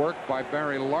work by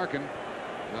Barry Larkin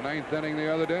in the 9th inning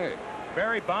the other day.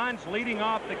 Barry Bonds leading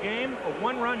off the game, a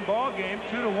 1-run ball game,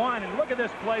 2-1. And look at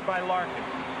this play by Larkin.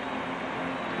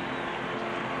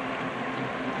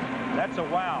 That's a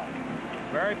wow.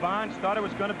 Barry Bonds thought it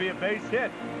was going to be a base hit.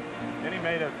 Then he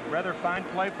made a rather fine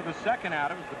play for the 2nd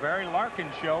out. It was the Barry Larkin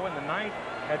show in the 9th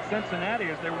at Cincinnati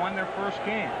as they won their first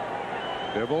game.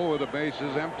 Dibble with the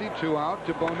bases empty, 2 out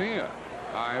to Bonilla.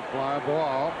 High fly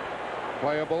ball,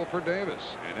 playable for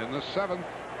Davis. And in the 7th,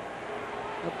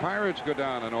 the Pirates go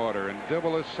down in order, and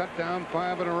Dibble has set down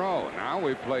 5 in a row. Now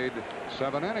we've played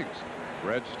 7 innings.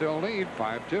 Reds still lead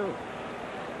 5-2.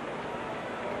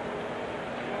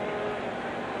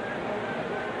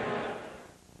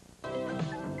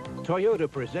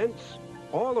 Toyota presents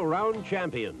All-Around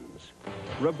Champions.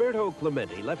 Roberto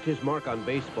Clemente left his mark on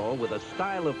baseball with a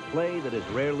style of play that is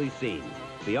rarely seen.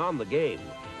 Beyond the game,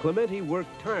 Clemente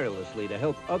worked tirelessly to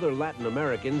help other Latin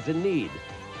Americans in need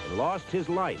and lost his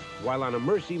life while on a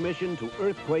mercy mission to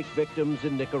earthquake victims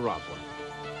in Nicaragua.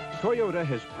 Toyota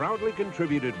has proudly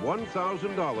contributed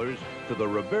 $1,000 to the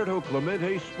Roberto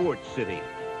Clemente Sports City.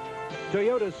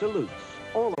 Toyota salutes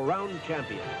All-Around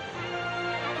Champions.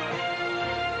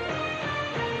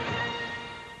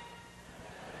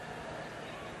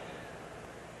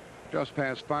 Just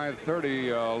past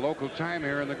 5:30 local time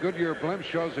here, and the Goodyear blimp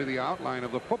shows you the outline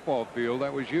of the football field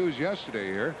that was used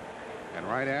yesterday here. And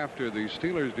right after the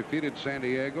Steelers defeated San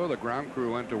Diego, the ground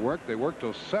crew went to work. They worked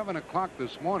till 7 o'clock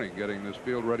this morning getting this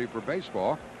field ready for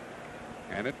baseball.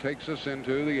 And it takes us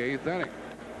into the 8th inning.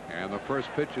 And the first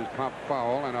pitch is popped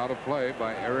foul and out of play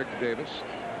by Eric Davis.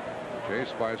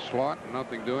 Chased by Slaught,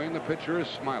 nothing doing. The pitcher is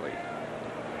Smiley.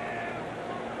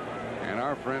 And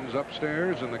our friends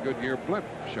upstairs in the Goodyear blimp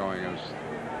showing us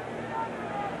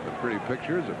the pretty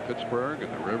pictures of Pittsburgh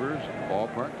and the rivers and the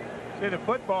ballpark. See the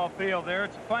football field there.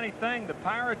 It's a funny thing. The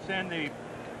Pirates and the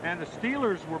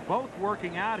Steelers were both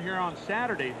working out here on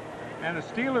Saturday, and the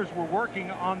Steelers were working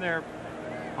on their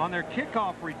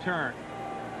kickoff return.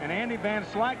 And Andy Van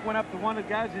Slyke went up to one of the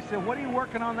guys. He said, "What are you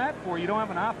working on that for? You don't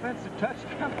have an offensive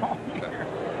touchdown all year."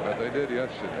 But they did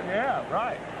yesterday. Yeah,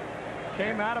 right.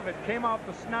 Came out of it. Came off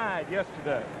the snide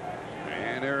yesterday.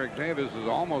 And Eric Davis is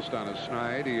almost on his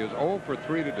snide. He is 0 for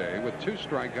 3 today with 2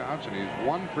 strikeouts, and he's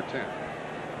 1 for 10.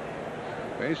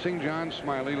 Facing John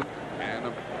Smiley, and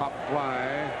a pop fly,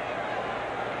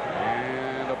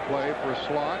 and a play for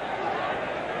Slot,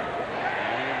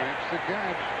 and he makes the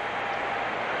catch.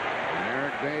 And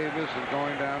Eric Davis is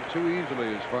going down too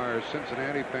easily as far as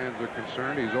Cincinnati fans are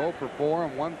concerned. He's 0 for 4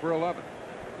 and 1 for 11.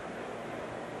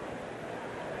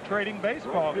 Trading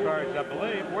baseball cards, I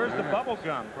believe. Where's the bubble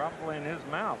gum? Probably in his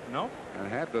mouth. No? That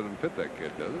hat doesn't fit that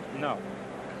kid, does it? No.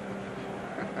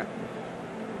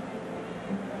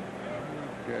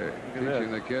 Okay,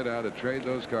 teaching the kid how to trade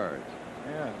those cards.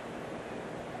 Yeah.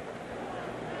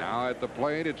 Now at the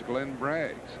plate, it's Glenn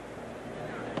Braggs.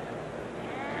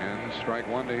 And strike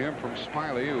 1 to him from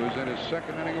Smiley, who is in his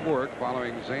 2nd inning of work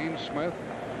following Zane Smith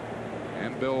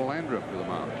and Bill Landrum to the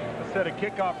mound. Instead of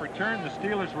kickoff return, the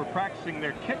Steelers were practicing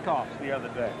their kickoffs the other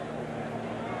day.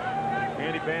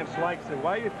 Andy Van Slyke said,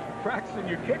 why are you practicing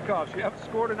your kickoffs? You haven't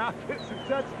scored an offensive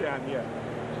touchdown yet.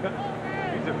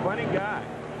 He's a funny guy.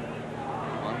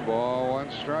 1 ball, 1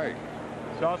 strike.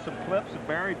 Saw some clips of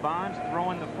Barry Bonds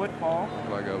throwing the football.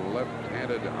 Like a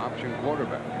left-handed option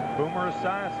quarterback. Boomer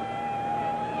Esiason.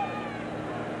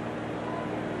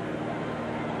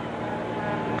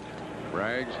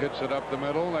 Braggs hits it up the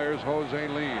middle. There's Jose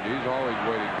Lead. He's always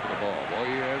waiting for the ball. Boy,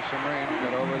 he has some range.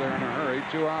 Got over there in a hurry.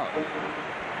 2 out.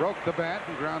 Broke the bat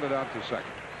and grounded out to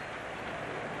second.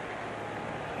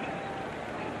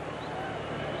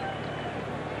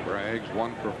 Braggs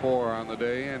 1 for 4 on the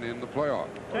day and in the playoff.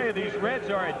 Tell you, these Reds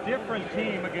are a different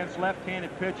team against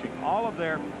left-handed pitching. All of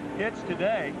their hits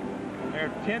today,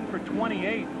 they're 10 for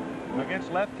 28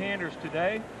 against left-handers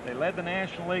today. They led the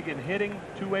National League in hitting,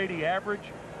 280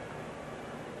 average.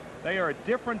 They are a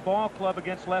different ball club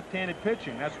against left-handed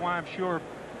pitching. That's why I'm sure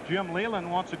Jim Leland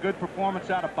wants a good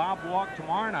performance out of Bob Walk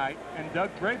tomorrow night and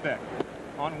Doug Drabek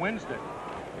on Wednesday.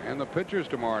 And the pitchers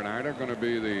tomorrow night are going to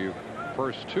be the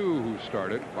first 2 who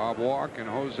started, Bob Walk and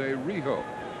Jose Rijo.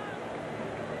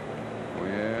 We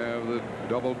have the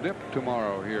double dip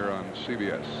tomorrow here on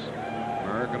CBS.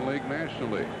 American League, National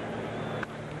League.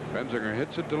 Benzinger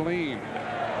hits it to Lean.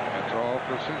 That's all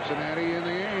for Cincinnati in the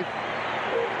 8th.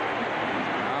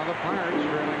 Now the Pirates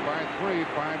trailing by 3,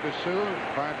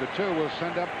 5-2 will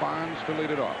send up Bonds to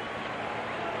lead it off.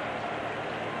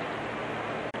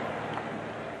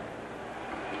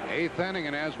 Eighth inning,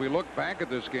 and as we look back at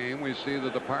this game, we see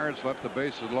that the Pirates left the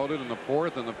bases loaded in the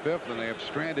 4th and the 5th, and they have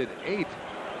stranded 8.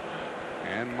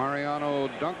 And Mariano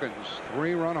Duncan's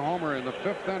 3-run homer in the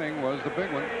 5th inning was the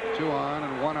big one. 2 on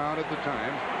and 1 out at the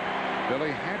time.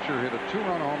 Billy Hatcher hit a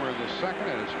 2-run homer in the 2nd,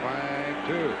 and it's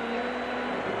 5-2.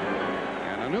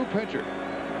 And a new pitcher.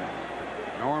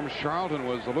 Norm Charlton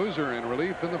was the loser in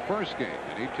relief in the 1st game,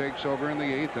 and he takes over in the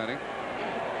 8th inning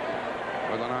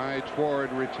with an eye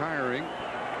toward retiring.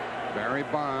 Barry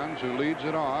Bonds, who leads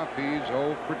it off, he's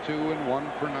 0 for 2 and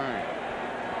 1 for 9.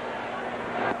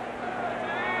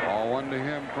 Ball 1 to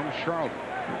him from Charlton.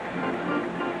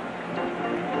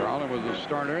 Charlton was the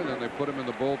starter, then they put him in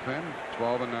the bullpen.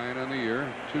 12 and 9 on the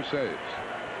year, 2 saves.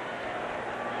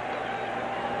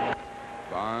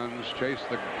 Bonds chased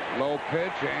the low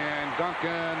pitch, and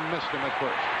Duncan missed him at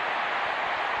first.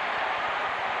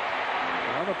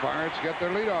 Now the Pirates get their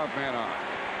leadoff man on.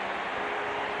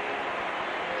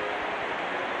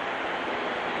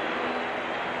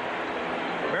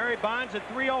 Barry Bonds, a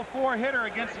 .304 hitter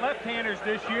against left-handers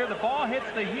this year. The ball hits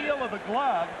the heel of the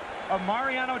glove of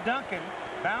Mariano Duncan,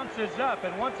 bounces up,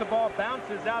 and once the ball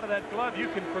bounces out of that glove, you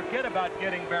can forget about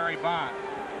getting Barry Bonds.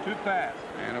 Too fast.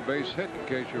 And a base hit, in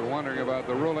case you're wondering about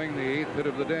the ruling, the 8th hit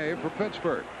of the day for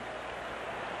Pittsburgh.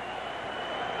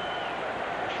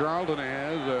 Charlton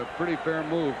has a pretty fair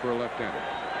move for a left-hander.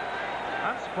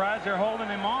 I'm surprised they're holding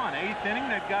him on. 8th inning,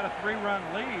 they've got a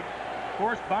 3-run lead. Of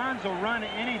course, Bonds will run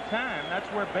any time. That's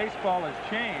where baseball has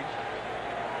changed.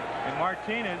 And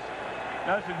Martinez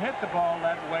doesn't hit the ball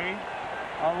that way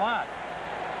a lot.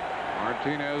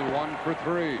 Martinez 1 for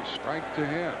 3. Strike to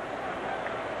him.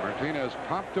 Martinez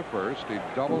popped to first. He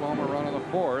doubled home a run on the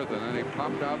 4th, and then he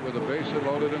popped out with a base hit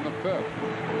loaded in the 5th.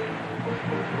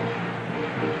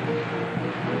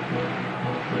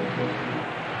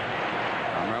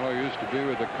 Carmelo used to be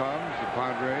with the Cubs, the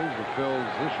Padres, the Phils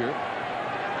this year.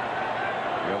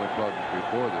 The other clubs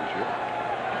before this year.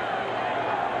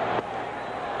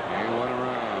 He went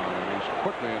around, and he's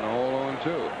quickly in the hole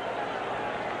 0-2.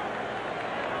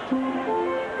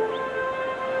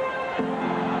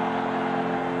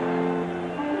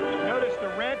 Notice the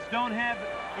Reds don't have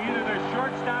either their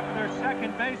shortstop or their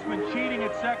second baseman cheating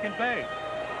at second base.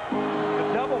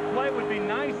 The double play would be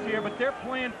nice here, but they're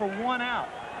playing for 1 out.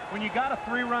 When you got a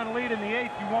 3-run lead in the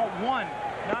 8th, you want 1,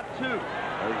 not 2.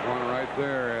 There's one right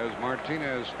there as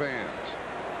Martinez fans.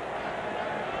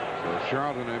 So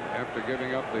Charlton, after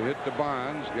giving up the hit to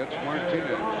Bonds, gets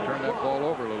Martinez. Turned that ball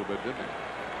over a little bit, didn't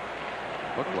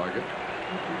he? Looked like it.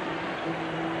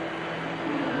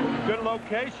 Good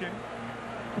location.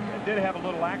 It did have a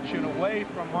little action away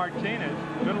from Martinez.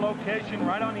 Good location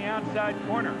right on the outside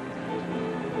corner.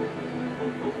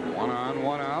 1 on,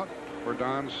 1 out for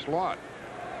Don Slaught.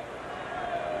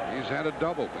 He's had a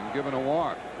double and given a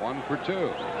walk. 1 for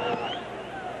 2.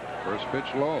 First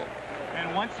pitch low.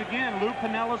 And once again, Lou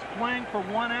Pinella's playing for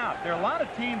 1 out. There are a lot of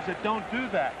teams that don't do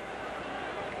that.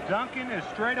 Duncan is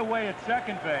straight away at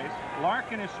second base.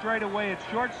 Larkin is straight away at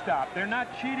shortstop. They're not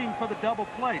cheating for the double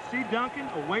play. See Duncan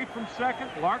away from second.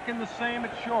 Larkin the same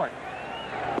at short.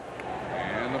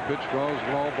 And the pitch goes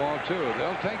low, ball 2.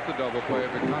 They'll take the double play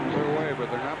if it comes their way, but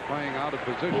they're not playing out of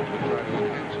position to try to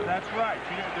enhance it. That's right.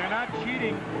 They're not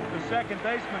cheating the second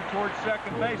baseman towards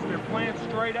second base. They're playing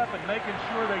straight up and making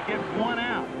sure they get 1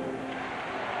 out.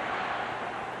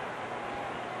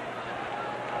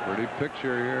 Pretty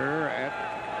picture here at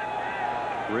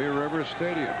Three Rivers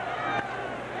Stadium.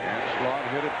 And Slaught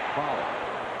hit it foul.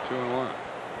 2-1.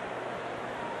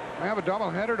 We have a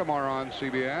doubleheader tomorrow on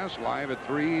CBS, live at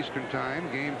 3 Eastern Time.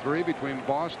 Game 3 between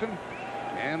Boston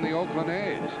and the Oakland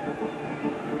A's.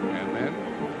 And then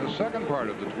the second part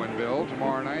of the Twin Bill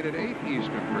tomorrow night at 8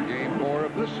 Eastern for Game 4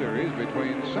 of this series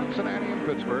between Cincinnati and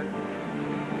Pittsburgh.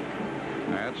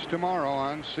 That's tomorrow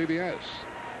on CBS.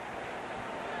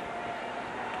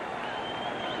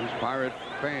 These Pirate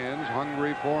fans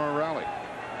hungry for a rally.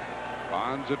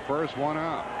 Bonds at first, 1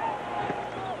 out.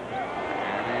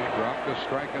 And he dropped a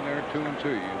strike in there, 2-2.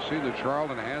 You see that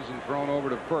Charlton hasn't thrown over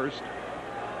to first.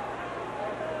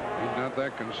 He's not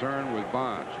that concerned with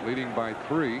Bonds. Leading by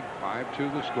 3,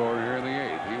 5-2 the score here in the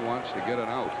 8th. He wants to get an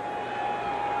out.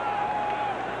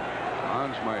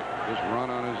 Bonds might just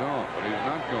run on his own, but he's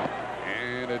not going.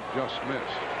 And it just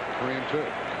missed. 3-2.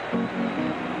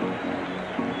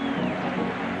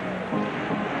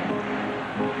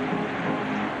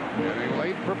 Getting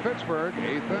late for Pittsburgh,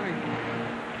 8th inning.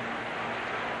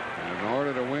 And in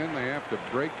order to win, they have to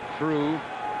break through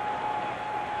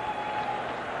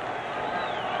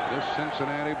this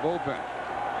Cincinnati bullpen.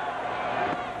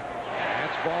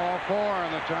 That's ball 4,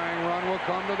 and the tying run will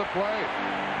come to the plate.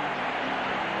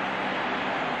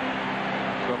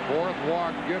 The 4th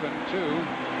walk given to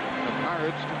the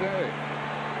Pirates today.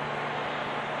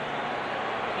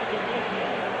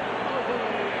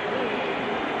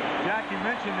 Jack, you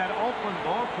mentioned that Oakland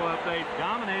Ball Club. They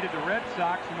dominated the Red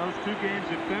Sox in those 2 games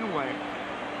at Fenway.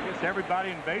 I guess everybody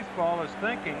in baseball is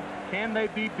thinking, can they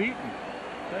be beaten?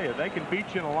 I tell you, they can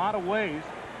beat you in a lot of ways.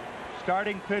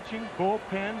 Starting pitching,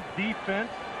 bullpen,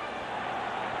 defense,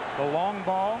 the long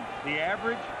ball, the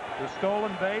average, the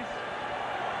stolen base.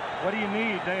 What do you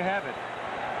need? They have it.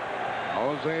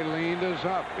 Jose Lean is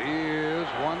up. He is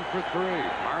 1 for 3.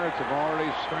 Pirates have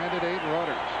already stranded 8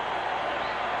 runners.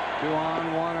 2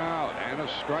 on, 1 out, and a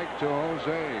strike to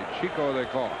Jose. Chico, they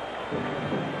call him.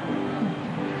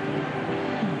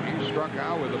 He struck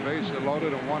out with the bases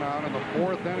loaded and 1 out in the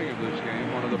 4th inning of this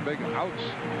game. One of the big outs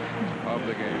of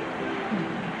the game.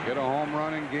 Hit a home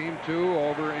run in Game 2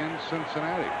 over in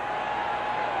Cincinnati.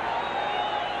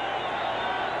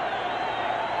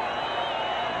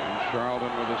 And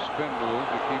Charlton with a spin move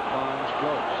to keep Bonds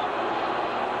close.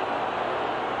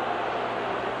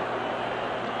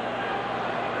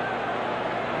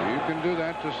 You can do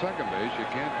that to second base. You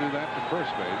can't do that to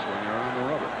first base when you're on the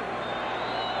rubber.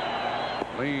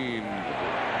 Lean.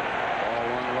 Ball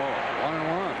 1 low.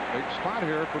 1-1. Big spot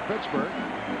here for Pittsburgh.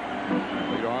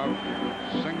 Lead off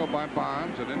single by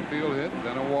Bonds, an infield hit,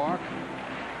 then a walk.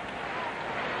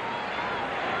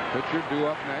 Pitcher due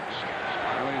up next.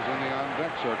 Smiley's in the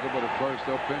on-deck circle, but of course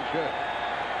they'll pinch hit.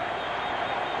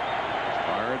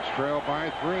 Pirates trail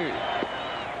by 3.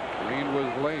 Lean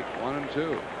was late.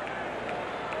 1-2.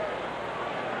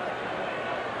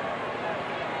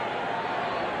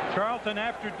 Charlton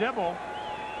after Dibble.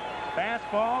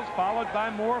 Fastballs followed by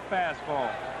more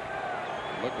fastballs.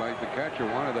 Looked like the catcher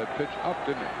wanted that pitch up,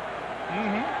 didn't it?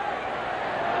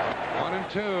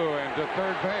 1-2 and to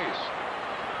third base.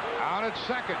 Out at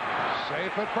second.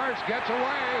 Safe at first. Gets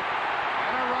away.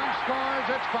 And a run scores.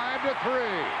 It's 5-3.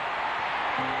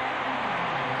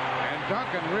 And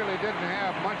Duncan really didn't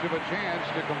have much of a chance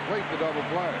to complete the double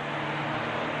play.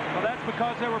 Well, that's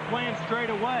because they were playing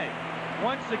straight away.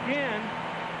 Once again,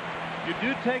 you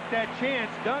do take that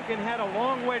chance. Duncan had a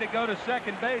long way to go to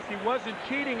second base. He wasn't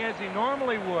cheating as he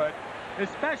normally would,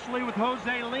 especially with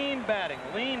Jose Lean batting.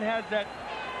 Lean has that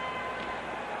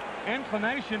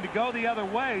inclination to go the other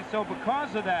way, so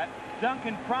because of that,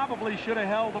 Duncan probably should have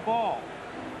held the ball.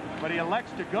 But he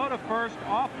elects to go to first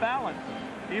off balance.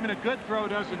 Even a good throw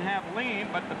doesn't have lean,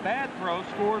 but the bad throw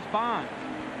scores Bonds.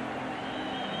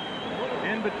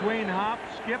 In between hop,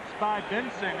 skips by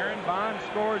Bensinger, and Bonds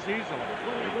scores easily.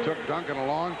 It took Duncan a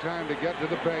long time to get to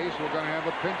the base. We're going to have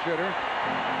a pinch hitter.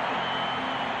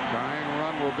 Tying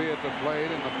run will be at the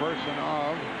plate in the person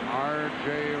of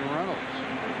R.J. Reynolds.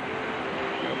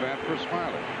 No bat for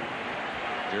Smiley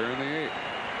here in the 8th.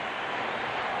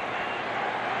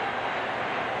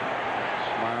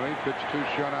 Smiley pitched 2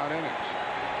 shutout innings.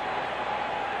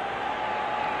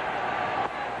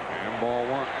 And ball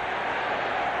 1.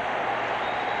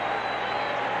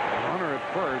 The runner at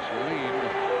first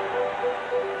leaned,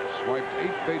 swiped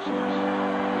 8 bases this year.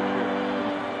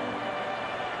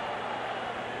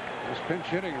 This pinch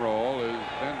hitting role has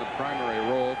been the primary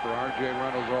role for R.J.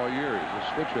 Reynolds all year. He's a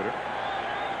switch hitter.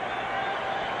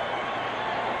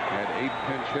 Had 8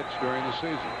 pinch hits during the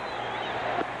season.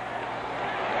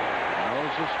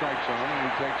 Knows the strike zone, and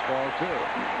he takes ball 2.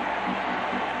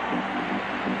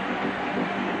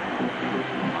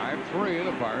 5-3.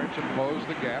 The Pirates have closed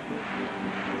the gap.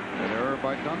 That error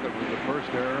by Duncan was the first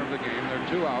error of the game. They're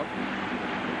 2 out.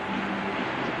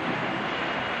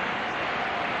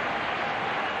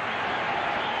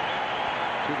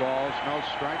 Two balls, no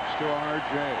strikes to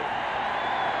R.J.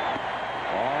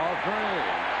 Ball 3.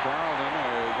 Charlton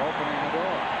is opening the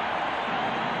door.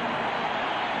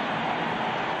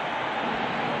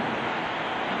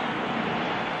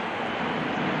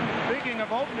 Speaking of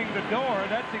opening the door,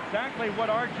 that's exactly what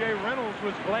R.J. Reynolds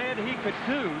was glad he could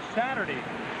do Saturday.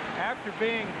 After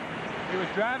he was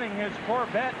driving his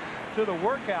Corvette to the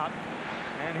workout,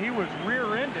 and he was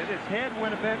rear-ended. His head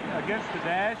went a bit against the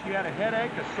dash. He had a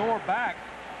headache, a sore back.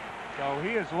 So he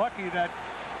is lucky that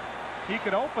he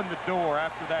could open the door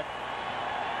after that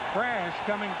crash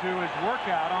coming to his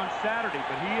workout on Saturday.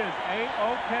 But he is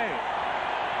A-OK.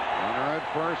 Runner at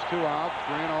first, 2 out,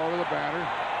 3-0 to the batter.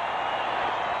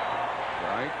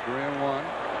 Strike, 3-1.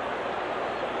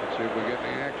 Let's see if we get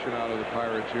any action out of the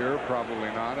Pirates here. Probably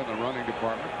not in the running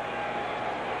department.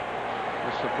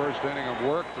 This is the first inning of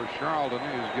work for Charlton.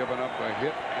 He's given up a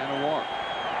hit and a walk.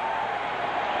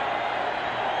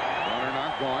 Runner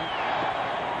not going.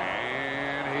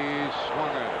 And he swung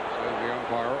at it, says the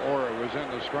umpire, or it was in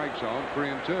the strike zone.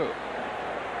 3-2.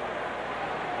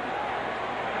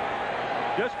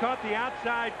 Just caught the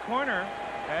outside corner.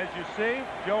 As you see,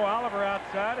 Joe Oliver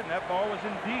outside, and that ball was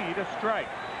indeed a strike.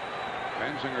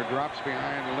 Bensinger drops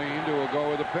behind lean to a go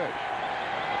with a pitch.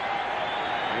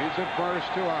 He's at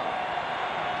first, 2 out.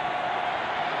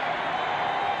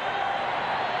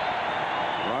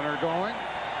 Runner going.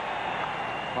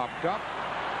 Popped up.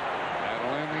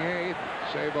 That'll end the 8th.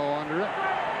 Sabo under it.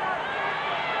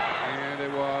 And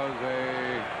it was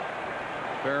a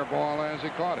fair ball as he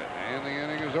caught it. And the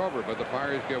inning is over. But the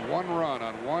Pirates get 1 run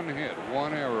on 1 hit,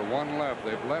 1 error, 1 left.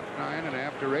 They've left 9, and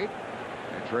after 8,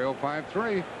 they trail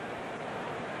 5-3.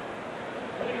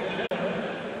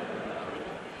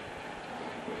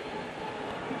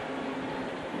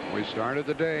 We started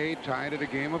the day tied at a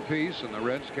game apiece, and the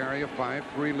Reds carry a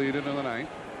 5-3 lead into the 9th.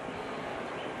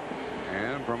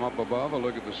 And from up above, a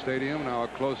look at the stadium. Now a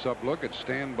close-up look at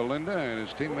Stan Belinda, and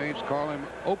his teammates call him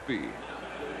Opie.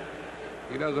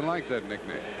 He doesn't like that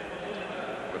nickname,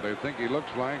 but they think he looks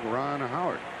like Ron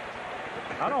Howard.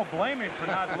 I don't blame him for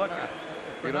not looking,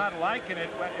 for not liking it.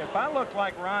 If I looked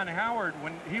like Ron Howard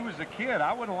when he was a kid,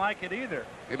 I wouldn't like it either.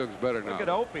 He looks better now. Look at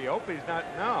Opie. Opie's not.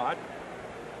 No,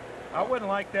 I wouldn't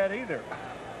like that either.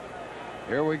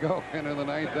 Here we go into the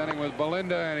 9th inning with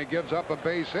Belinda, and he gives up a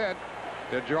base hit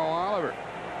to Joe Oliver.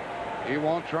 He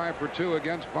won't try for 2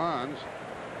 against Bonds.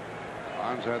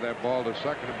 Bonds had that ball to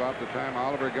second about the time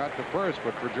Oliver got to first,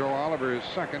 but for Joe Oliver, his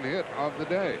 2nd hit of the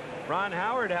day. Ron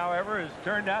Howard, however, has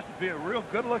turned out to be a real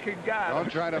good-looking guy.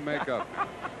 Don't try to make up.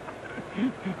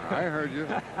 I heard you.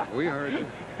 We heard you.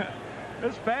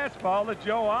 This fastball to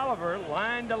Joe Oliver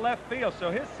lined to left field,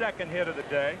 so his 2nd hit of the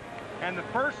day, and the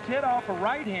first hit off a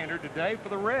right-hander today for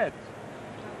the Reds.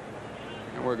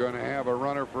 And we're going to have a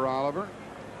runner for Oliver,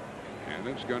 and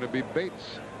it's going to be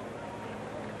Bates.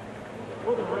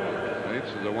 Bates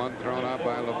is the one thrown out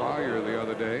by LaValliere the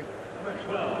other day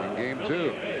in game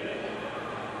 2.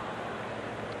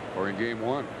 Or in game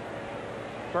 1.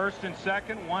 First and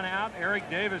second, 1 out. Eric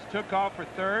Davis took off for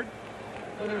 3rd.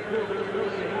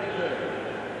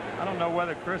 I don't know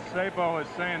whether Chris Sabo is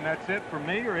saying that's it for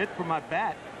me or it for my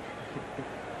bat.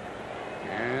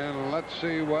 And let's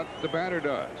see what the batter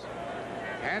does.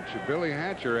 Billy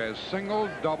Hatcher has singled,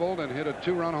 doubled, and hit a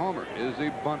 2-run homer. Is he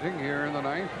bunting here in the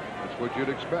 9th? That's what you'd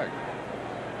expect.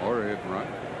 or a hit and run.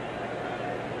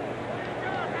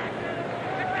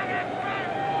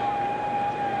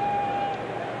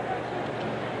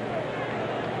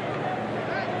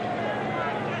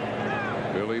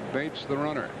 Billy Bates, the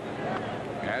runner.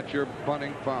 Hatcher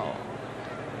bunting foul.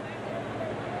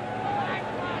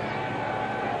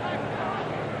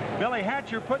 Billy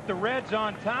Hatcher put the Reds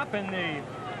on top in the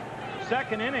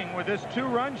second inning with this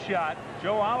 2-run shot.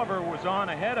 Joe Oliver was on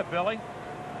ahead of Billy.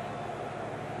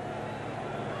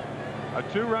 A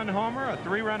 2-run homer, a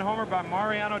 3-run homer by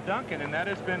Mariano Duncan, and that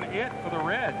has been it for the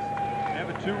Reds. They have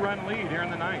a 2-run lead here in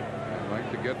the ninth. I'd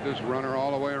like to get this runner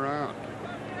all the way around.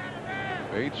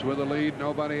 Bates with the lead,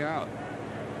 nobody out.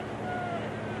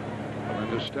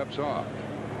 Melinda steps off.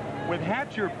 With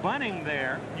Hatcher bunting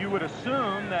there, you would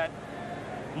assume that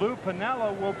Lou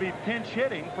Piniella will be pinch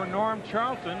hitting for Norm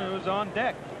Charlton, who's on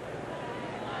deck.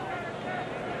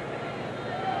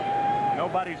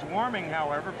 Nobody's warming,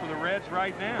 however, for the Reds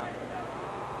right now.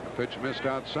 The pitch missed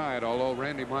outside, although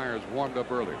Randy Myers warmed up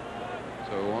early,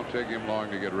 so it won't take him long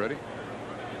to get ready.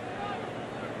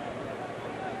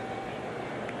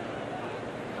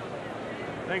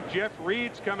 I think Jeff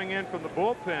Reed's coming in from the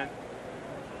bullpen.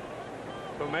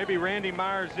 So maybe Randy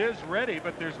Myers is ready,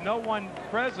 but there's no one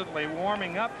presently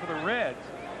warming up for the Reds.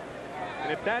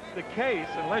 And if that's the case,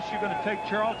 unless you're going to take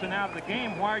Charlton out of the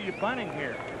game, why are you bunting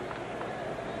here?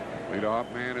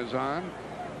 Leadoff man is on.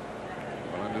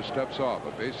 Melinda steps off.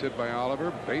 A base hit by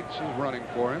Oliver. Bates is running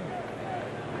for him.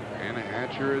 And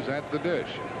Hatcher is at the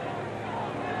dish.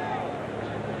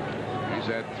 He's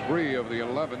had 3 of the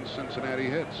 11 Cincinnati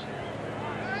hits.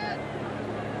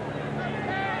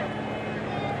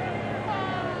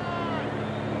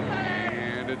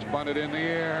 It's bunted in the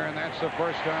air, and that's the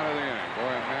first out of the inning. Boy,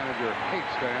 a manager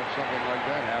hates to have something like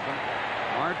that happen.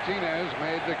 Martinez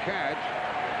made the catch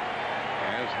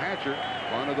as Hatcher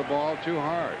bunted the ball too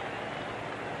hard.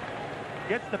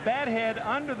 Gets the bat head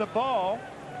under the ball,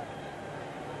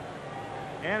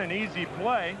 and an easy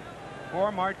play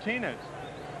for Martinez.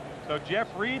 So Jeff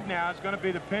Reed now is going to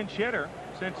be the pinch hitter,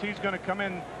 since he's going to come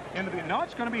into the. No,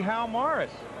 it's going to be Hal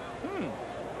Morris.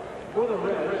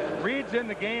 Reed's in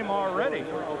the game already.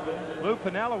 Lou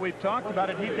Piniella, we've talked about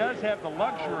it. He does have the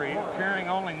luxury of carrying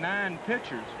only 9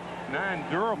 pitchers,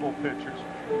 9 durable pitchers.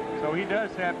 So he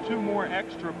does have 2 more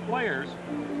extra players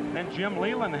than Jim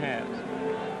Leland has.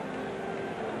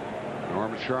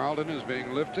 Norm Charlton is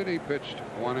being lifted. He pitched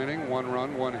 1 inning, 1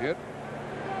 run, 1 hit,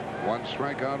 1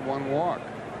 strikeout, 1 walk.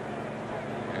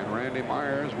 And Randy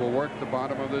Myers will work the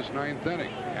bottom of this 9th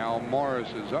inning. Al Morris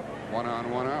is up, 1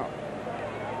 on, 1 out.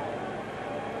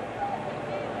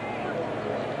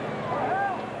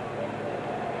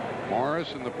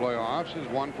 Morris in the playoffs is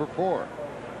 1 for 4.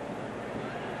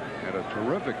 Had a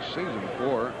terrific season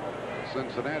for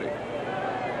Cincinnati.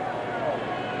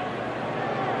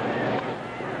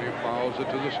 And he fouls it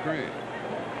to the screen.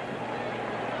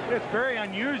 It's very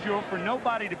unusual for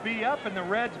nobody to be up in the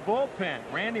Reds bullpen.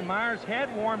 Randy Myers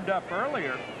had warmed up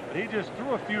earlier, but he just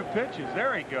threw a few pitches.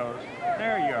 There he goes.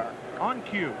 There you are, on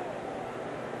cue.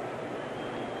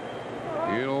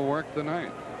 He'll work the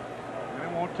 9th.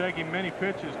 It won't take him many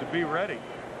pitches to be ready.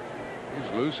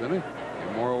 He's loose, isn't he?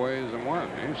 In more ways than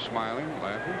one. He's smiling,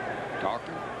 laughing,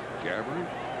 talking, jabbering.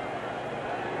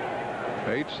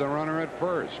 Bates, the runner at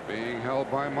first, being held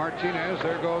by Martinez.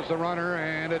 There goes the runner,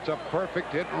 and it's a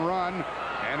perfect hit and run,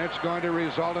 and it's going to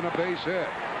result in a base hit.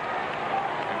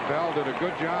 And Bell did a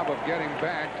good job of getting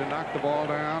back to knock the ball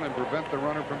down and prevent the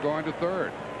runner from going to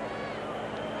third.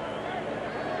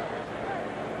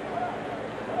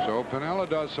 So Piniella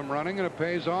does some running, and it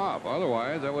pays off.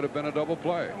 Otherwise, that would have been a double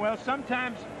play. Well,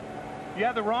 sometimes you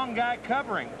have the wrong guy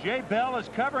covering. Jay Bell is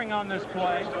covering on this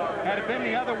play. Had it been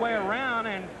the other way around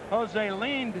and Jose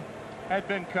Lind had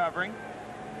been covering,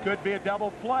 could be a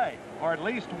double play, or at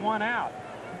least 1 out.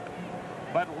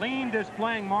 But Lind is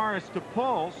playing Morris to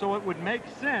pull, so it would make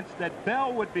sense that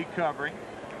Bell would be covering.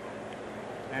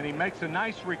 And he makes a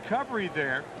nice recovery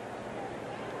there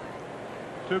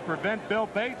to prevent Bill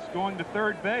Bates going to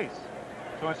third base.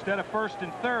 So instead of 1st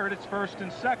and 3rd, it's 1st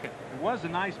and 2nd. It was a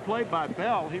nice play by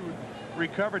Bell. He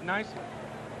recovered nicely.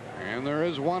 And there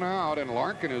is 1 out, and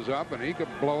Larkin is up, and he could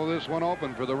blow this one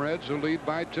open for the Reds, who lead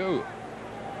by 2.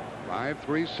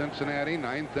 5-3 Cincinnati,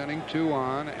 9th inning, 2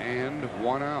 on and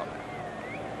 1 out.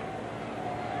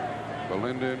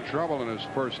 Belinda in trouble in his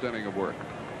 1st inning of work.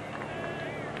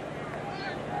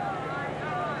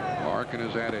 Larkin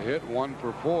has had a hit, 1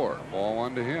 for 4. Ball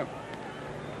 1 to him.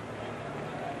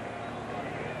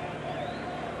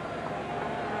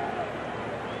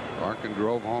 Larkin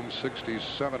drove home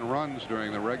 67 runs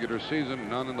during the regular season,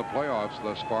 none in the playoffs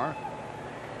thus far.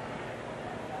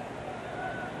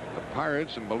 The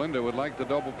Pirates and Belinda would like the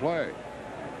double play.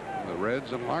 The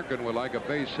Reds and Larkin would like a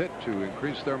base hit to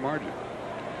increase their margin.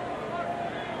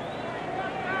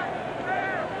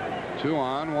 2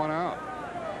 on, 1 out.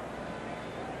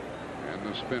 And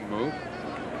the spin move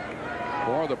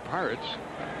for the Pirates.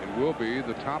 It will be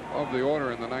the top of the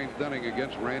order in the 9th inning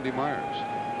against Randy Myers.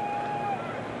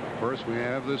 First, we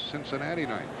have this Cincinnati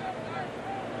ninth.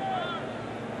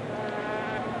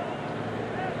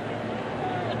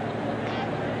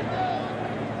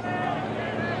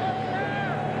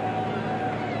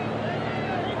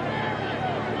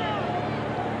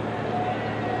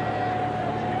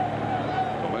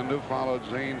 Followed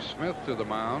Zane Smith to the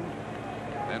mound.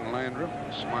 Then Landrum,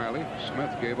 Smiley.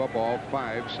 Smith gave up all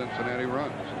 5 Cincinnati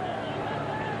runs.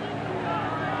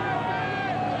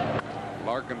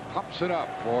 Larkin pops it up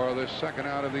for the 2nd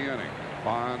out of the inning.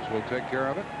 Bonds will take care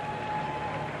of it.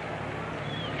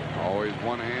 Always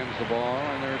one hands the ball,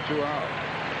 and there are 2 out.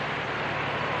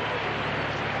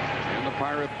 In the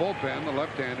Pirate bullpen, the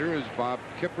left-hander is Bob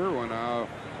Kipper. When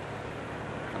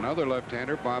another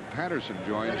left-hander, Bob Patterson,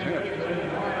 joins him.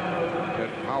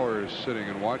 Ted Powers sitting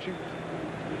and watching.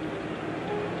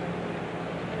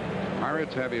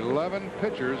 Pirates have 11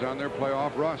 pitchers on their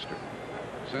playoff roster.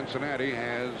 Cincinnati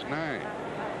has 9.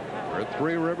 We're at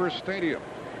Three Rivers Stadium.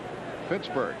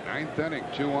 Pittsburgh, 9th inning,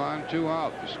 2 on, 2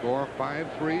 out. The score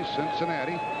 5-3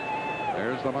 Cincinnati.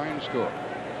 There's the line score.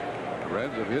 The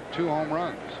Reds have hit 2 home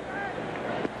runs.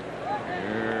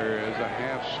 Here is a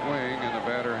half swing, and the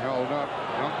batter held up.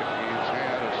 Duncan, he's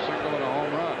had a single and a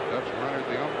home run. Dutch Runner,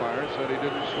 the umpire, said he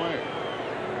didn't swing.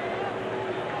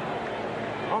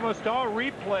 Almost all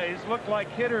replays look like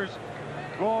hitters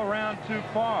go around too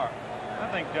far. I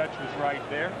think Dutch was right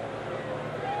there.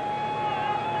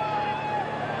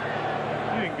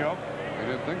 He didn't go. You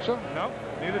didn't think so? No,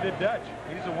 neither did Dutch.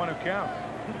 He's the one who counts.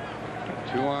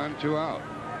 2 on, 2 out.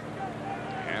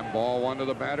 And ball 1 to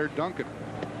the batter, Duncan.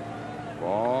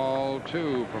 Ball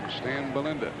 2 from Stan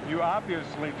Belinda. You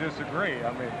obviously disagree.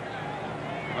 I mean,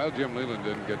 well, Jim Leland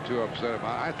didn't get too upset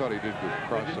about it. I thought he did go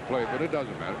across the plate, but it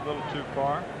doesn't matter. A little too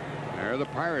far. There are the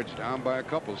Pirates down by a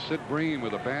couple. Sid Bream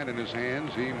with a bat in his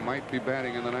hands. He might be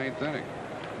batting in the 9th inning.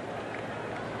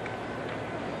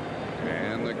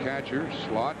 And the catcher,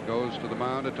 Slot, goes to the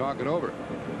mound to talk it over.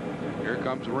 Here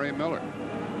comes Ray Miller.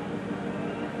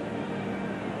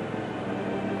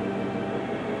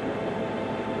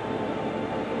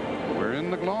 We're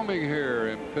in the gloaming here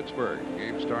in Pittsburgh.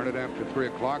 Game started after 3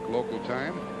 o'clock local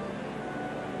time.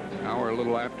 Now we're a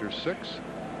little after 6.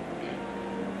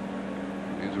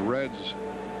 These Reds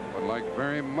would like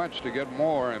very much to get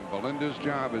more, and Belinda's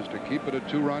job is to keep it a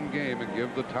 2-run game and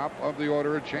give the top of the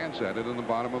order a chance at it in the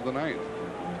bottom of the 9th.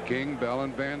 King, Bell,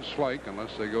 and Van Slyke,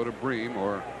 unless they go to Bream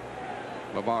or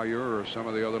LaValliere or some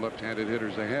of the other left-handed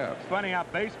hitters they have. It's funny how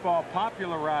baseball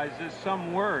popularizes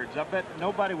some words. I bet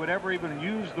nobody would ever even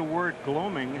use the word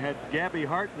gloaming had Gabby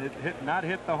Hart not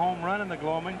hit the home run in the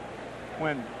gloaming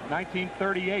when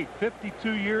 1938,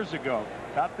 52 years ago,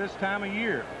 about this time of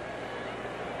year.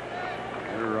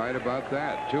 You're right about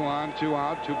that. 2 on, 2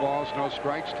 out, 2 balls, no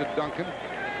strikes to Duncan.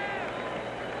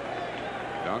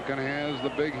 Duncan has the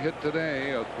big hit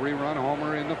today, a 3-run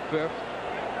homer in the 5th.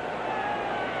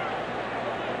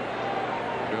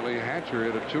 Billy Hatcher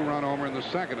hit a 2-run homer in the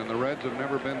 2nd, and the Reds have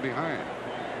never been behind.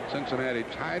 Cincinnati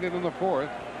tied it in the 4th.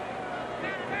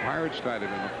 The Pirates tied it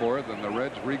in the 4th, and the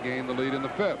Reds regained the lead in the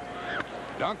 5th.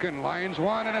 Duncan lines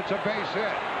one, and it's a base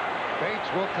hit. Bates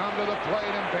will come to the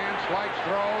plate, and Van Slyke's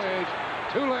throw is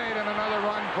too late, and another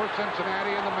run for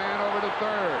Cincinnati, and the man over to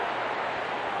third.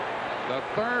 The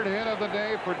 3rd hit of the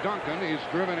day for Duncan. He's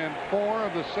driven in 4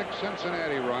 of the 6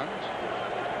 Cincinnati runs.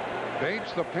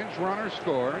 Bates, the pinch runner,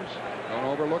 scores. Don't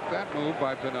overlook that move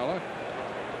by Piniella.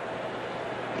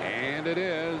 And it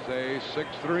is a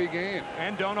 6-3 game.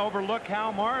 And don't overlook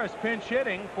Hal Morris pinch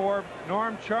hitting for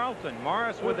Norm Charlton.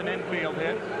 Morris with an infield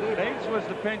hit. Bates was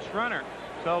the pinch runner.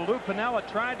 So Lou Piniella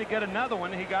tried to get another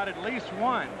one. He got at least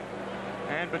 1.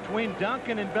 And between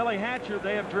Duncan and Billy Hatcher,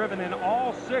 they have driven in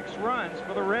all 6 runs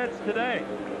for the Reds today.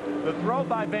 The throw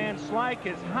by Van Slyke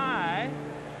is high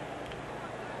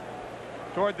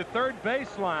toward the 3rd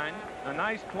baseline. A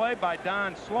nice play by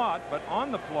Don Slot, but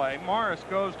on the play, Morris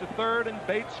goes to 3rd, and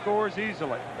Bates scores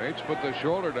easily. Bates put the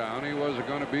shoulder down. He wasn't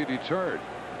going to be deterred.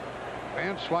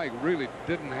 Van Slyke really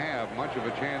didn't have much of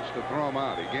a chance to throw him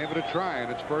out. He gave it a try, and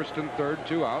it's 1st and 3rd,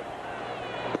 2 out.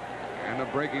 And a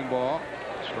breaking ball,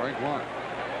 strike 1.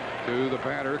 To the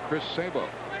batter, Chris Sabo.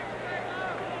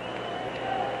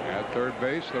 At 3rd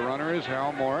base, the runner is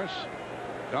Hal Morris.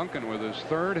 Duncan, with his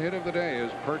 3rd hit of the day,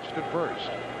 is perched at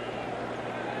 1st.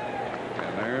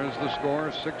 And there's the score,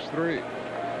 6-3.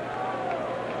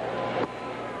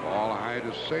 tie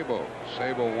to Sabo.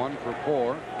 Sabo 1 for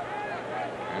 4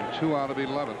 and 2 out of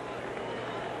 11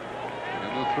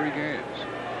 in the 3 games.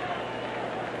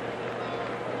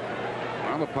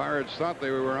 Well, the Pirates thought they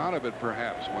were out of it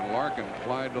perhaps when Larkin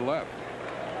flied to left,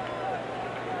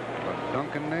 but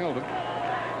Duncan nailed him.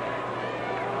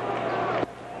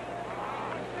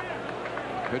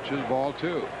 Pitches ball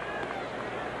 2.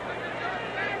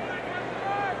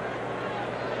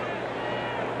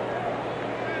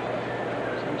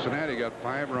 Cincinnati got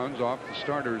 5 runs off the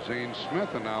starter Zane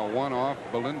Smith, and now 1 off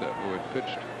Belinda, who had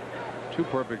pitched 2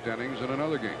 perfect innings in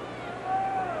another game.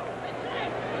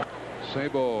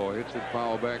 Sabo hits it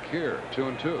foul back here,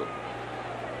 2-2. The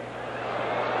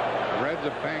Reds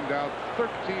have banged out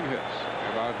 13 hits.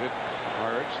 About hit the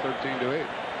Pirates 13-8.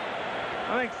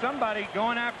 I think somebody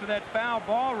going after that foul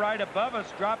ball right above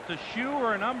us dropped a shoe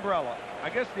or an umbrella. I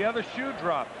guess the other shoe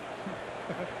dropped.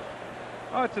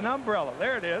 Oh, it's an umbrella.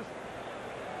 There it is.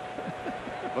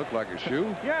 Looked like a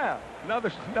shoe. Yeah,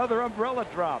 another umbrella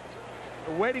dropped.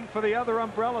 We're waiting for the other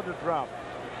umbrella to drop.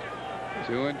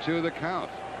 2-2 the count.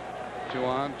 2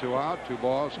 on, 2 out, 2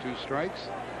 balls, 2 strikes.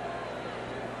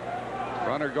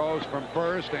 Runner goes from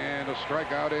first, and a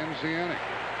strikeout ends the inning.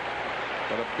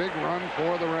 But a big run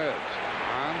for the Reds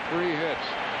on 3 hits.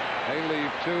 They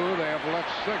leave 2. They have left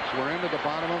 6. We're into the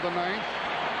bottom of the 9th,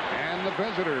 and the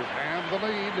visitors have the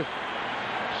lead,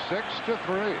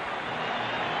 6-3.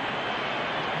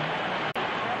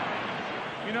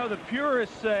 You know, the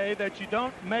purists say that you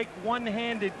don't make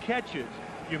one-handed catches.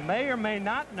 You may or may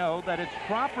not know that it's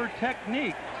proper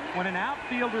technique when an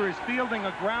outfielder is fielding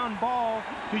a ground ball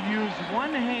to use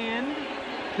one hand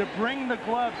to bring the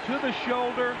glove to the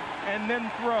shoulder and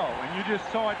then throw. And you just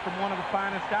saw it from one of the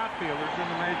finest outfielders in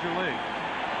the major league.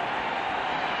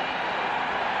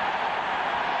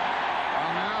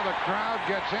 Well, now the crowd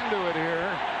gets into it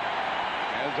here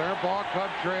as their ball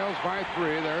club trails by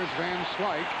 3. There's Van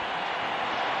Slyke.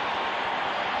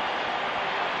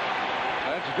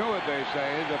 Let's do it, they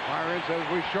say. The Pirates, as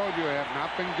we showed you, have not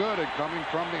been good at coming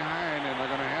from behind, and they're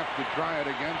going to have to try it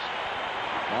against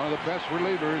one of the best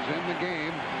relievers in the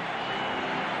game.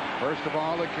 First of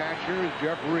all, the catcher is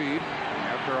Jeff Reed.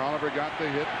 After Oliver got the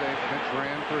hit, the pitch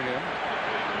ran for him.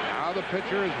 Now the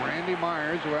pitcher is Randy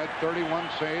Myers, who had 31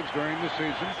 saves during the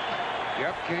season.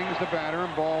 Jeff King's the batter,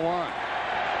 and ball 1.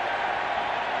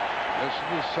 This is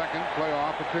the second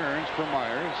playoff appearance for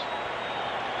Myers.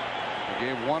 He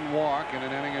gave 1 walk in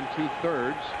an inning and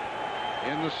 2/3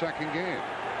 in the second game,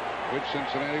 which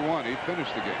Cincinnati won. He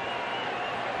finished the game.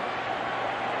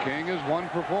 King is 1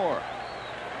 for 4,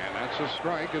 and that's a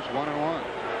strike. It's 1-1.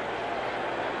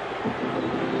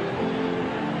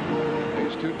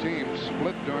 These 2 teams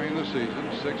split during the season,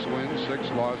 6 wins, 6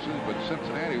 losses, but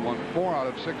Cincinnati won 4 out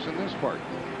of 6 in this part.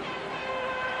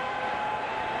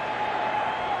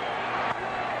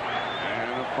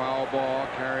 And a foul ball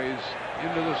carries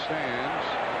into the stands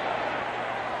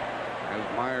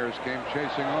as Myers came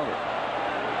chasing over.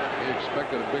 He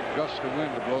expected a big gust of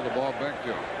wind to blow the ball back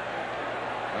to him.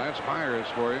 That's Myers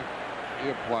for you. He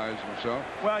applies himself.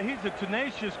 Well, he's a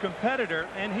tenacious competitor,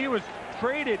 and he was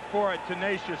traded for a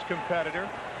tenacious competitor.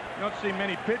 You don't see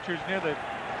many pitchers near the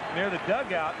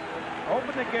dugout.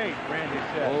 Open the gate, Randy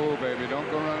said. Oh, baby, don't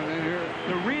go running in here.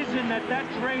 The reason that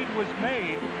trade was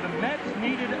made, the Mets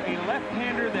needed a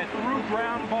left-hander that threw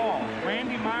ground balls.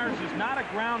 Randy Myers is not a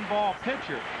ground ball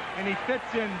pitcher, and he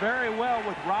fits in very well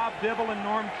with Rob Dibble and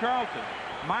Norm Charlton.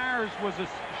 Myers was a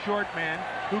short man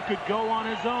who could go on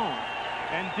his own,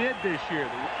 and did this year,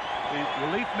 the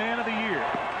relief man of the year.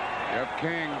 Jeff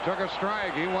King took a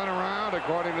strike. He went around,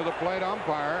 according to the plate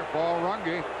umpire, Paul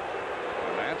Runge.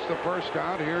 That's the first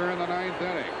out here in the 9th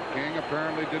inning. King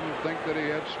apparently didn't think that he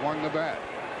had swung the bat.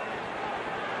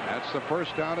 That's the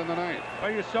first out in the 9th.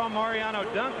 Well, you saw Mariano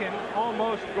Duncan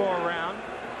almost go around,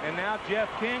 and now Jeff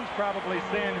King's probably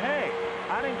saying, hey,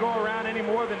 I didn't go around any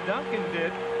more than Duncan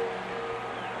did.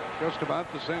 Just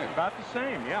about the same. About the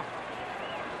same, yeah.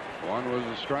 One was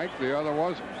a strike, the other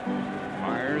wasn't.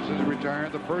 Myers has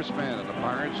retired the first man, and the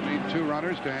Pirates need 2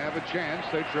 runners to have a chance.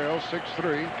 They trail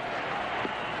 6-3.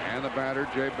 And the batter,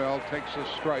 Jay Bell, takes a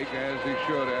strike, as he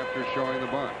should after showing the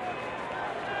bunt.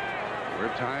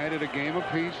 We're tied at a game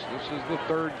apiece. This is the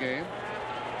 3rd game.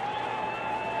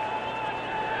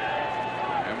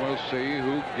 And we'll see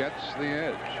who gets the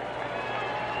edge.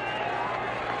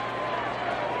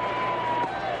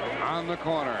 On the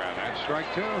corner, and that's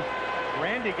strike 2.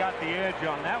 Randy got the edge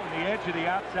on that one, the edge of the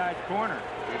outside corner.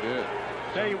 He did.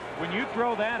 Tell you, when you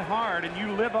throw that hard and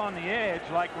you live on the edge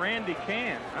like Randy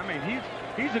can, I mean,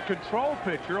 he's a control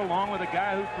pitcher along with a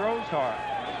guy who throws hard.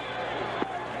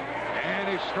 And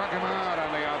he struck him out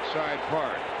on the outside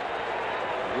part.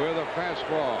 with a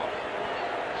fastball.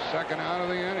 Second out of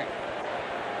the inning.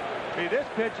 See, this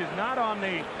pitch is not on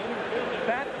the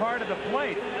fat part of the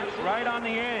plate. It's right on the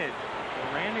edge.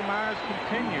 Randy Myers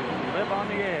continues to live on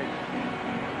the edge.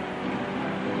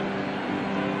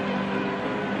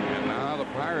 And now the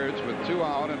Pirates with 2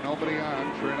 out and nobody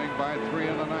on, trailing by 3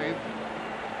 in the 9th.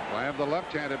 Will have the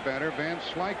left-handed batter Van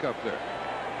Slyke up there.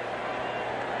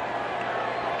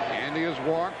 Andy has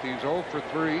walked. He's 0 for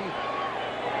 3.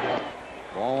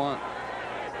 Ball 1.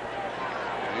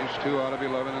 And he's 2 out of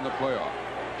 11 in the playoff.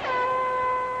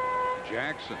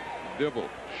 Jackson, Dibble,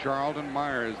 Charlton,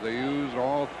 Myers. They used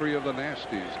all 3 of the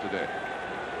nasties today.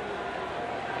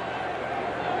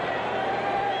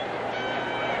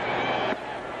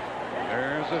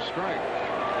 There's a strike.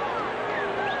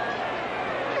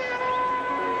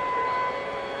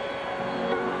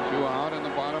 Two out in the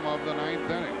bottom of the 9th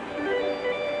inning.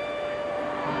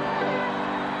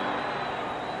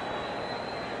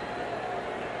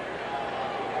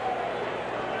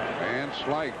 Van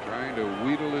Slyke trying to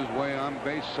wheedle his way on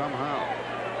base somehow.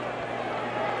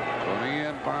 Tony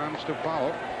and Bonds to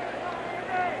follow.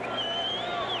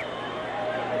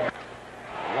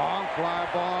 Long fly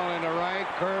ball into right,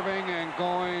 curving and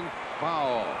going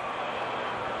foul.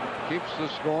 Keeps the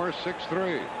score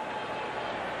 6-3.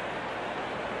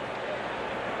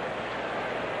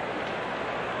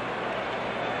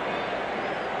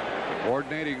 The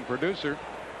coordinating producer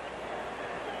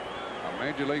of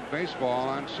Major League Baseball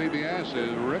on CBS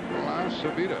is Rick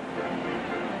LaCivita.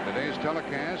 Today's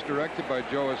telecast directed by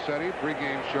Joe Assetti.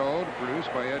 Pregame show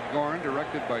produced by Ed Gorn,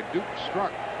 directed by Duke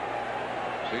Struck.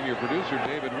 Senior producer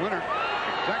David Winter.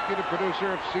 Executive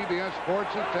producer of CBS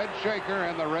Sports is Ted Shaker,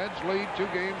 and the Reds lead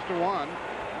 2-1.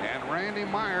 And Randy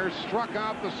Myers struck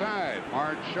out the side.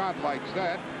 Hard shot like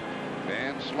that.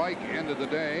 Van Slyke ended the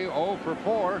day 0 for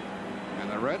 4. And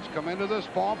the Reds come into this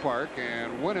ballpark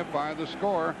and win it by the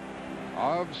score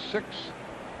of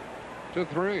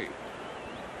 6-3.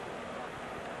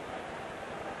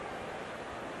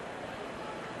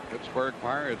 Pittsburgh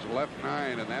Pirates left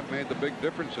 9, and that made the big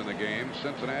difference in the game.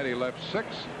 Cincinnati left 6.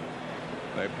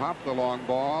 They popped the long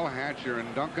ball. Hatcher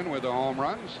and Duncan with the home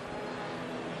runs.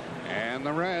 And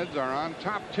the Reds are on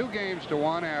top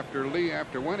 2-1 after Lee,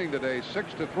 after winning today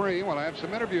 6-3. We'll have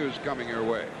some interviews coming your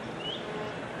way.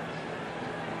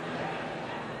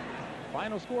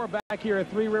 Final score back here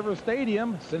at Three Rivers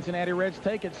Stadium. Cincinnati Reds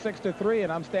take it 6-3,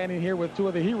 and I'm standing here with 2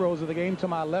 of the heroes of the game. To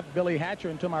my left, Billy Hatcher,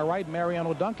 and to my right,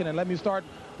 Mariano Duncan. And let me start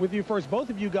with you first. Both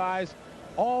of you guys,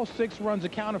 all 6 runs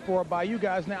accounted for by you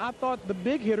guys. Now, I thought the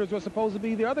big hitters were supposed to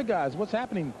be the other guys. What's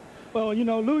happening? Well, you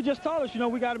know, Lou just told us, you know,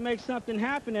 we got to make something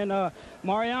happen. And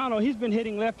Mariano, he's been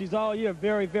hitting lefties all year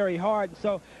very, very hard.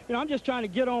 So, you know, I'm just trying to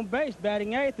get on base,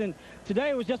 batting 8th. And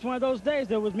today was just one of those days.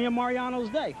 That was me and Mariano's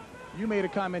day. You made a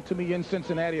comment to me in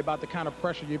Cincinnati about the kind of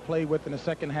pressure you played with in the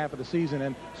second half of the season,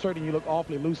 and certainly you look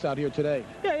awfully loose out here today.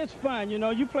 Yeah, it's fun. You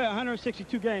know, you play a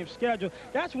 162-game schedule.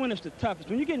 That's when it's the toughest.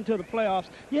 When you get into the playoffs,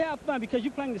 you have fun because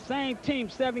you're playing the same team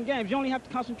 7 games. You only have to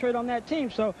concentrate on that team,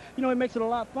 so, you know, it makes it a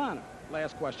lot funner.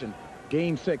 Last question.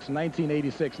 Game 6,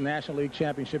 1986 National League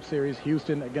Championship Series,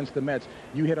 Houston against the Mets.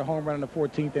 You hit a home run in the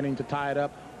 14th inning to tie it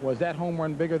up. Was that home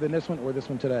run bigger than this one or this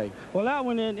one today? Well, that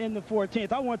one in the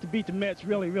 14th, I wanted to beat the Mets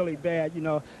really, really bad. You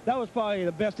know, that was probably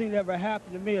the best thing that ever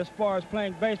happened to me as far as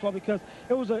playing baseball, because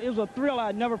it was a thrill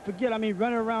I'd never forget. I mean,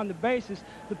 running around the bases,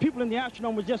 the people in the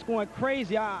Astrodome were just going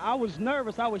crazy. I was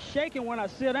nervous. I was shaking when I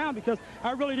sit down because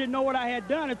I really didn't know what I had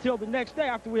done until the next day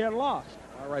after we had lost.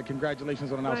 All right,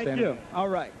 congratulations on an outstanding. Thank you. All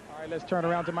right. All right, let's turn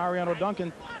around to Mariano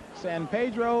Duncan. San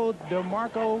Pedro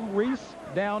DeMarco Reese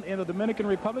down in the Dominican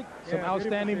Republic. Some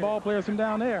outstanding ball players from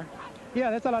down there. Yeah,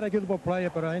 that's a lot of good ball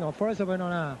players, but, you know, first of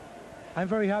all, I'm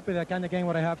very happy that kind of game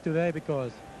what I have today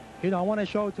because, you know, I want to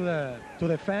show to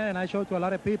the fan, and I show to a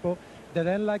lot of people that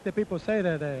then, like the people say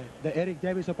that the Eric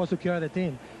Davis is supposed to carry the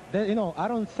team. They, you know, I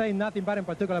don't say nothing bad in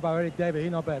particular about Eric Davis, you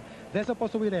know, but they're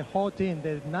supposed to be the whole team.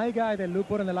 The 9 guy that Lou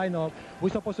put in the lineup, we're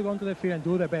supposed to go into the field and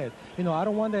do the best. You know, I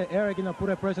don't want Eric, you know, put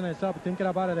a person himself thinking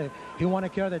about it that he want to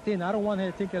carry the team. I don't want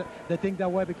him to think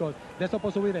that way because they're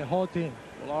supposed to be the whole team.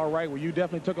 Well, all right. Well, you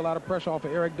definitely took a lot of pressure off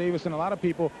of Eric Davis and a lot of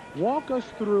people. Walk us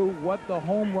through what the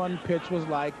home run pitch was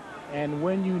like and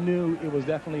when you knew it was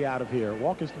definitely out of here.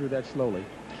 Walk us through that slowly.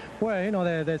 Well, you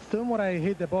know, the soon when I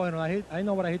hit the ball, you know, I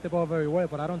know what I hit the ball very well,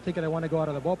 but I don't think I want to go out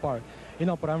of the ballpark. You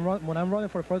know, but when I'm running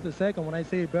for first and second, when I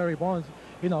see Barry Bonds,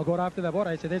 you know, go after the ball,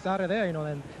 I said, it's out of there, you know,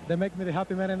 and they make me the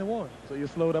happy man in the world. So you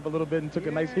slowed up a little bit and took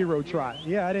a nice hero trot.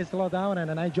 Yeah, I did slow down,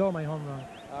 and I enjoyed my home run.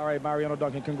 All right, Mariano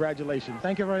Duncan, congratulations.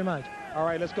 Thank you very much. All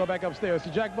right, let's go back upstairs to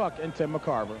Jack Buck and Tim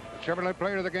McCarver. Chevrolet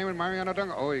player of the game in Mariano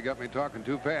Duncan. Oh, you got me talking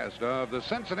too fast. Of the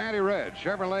Cincinnati Reds,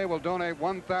 Chevrolet will donate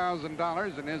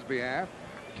 $1,000 in his behalf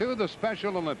to the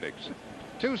Special Olympics.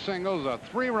 2 singles, a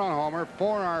 3-run homer,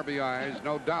 4 RBIs.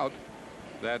 No doubt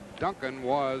that Duncan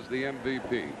was the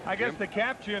MVP. I guess the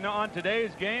caption on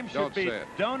today's game should be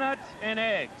donuts and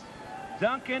eggs.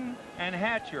 Duncan and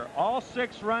Hatcher. All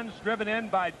 6 runs driven in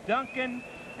by Duncan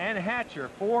and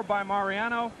Hatcher. 4 by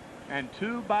Mariano and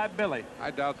 2 by Billy. I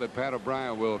doubt that Pat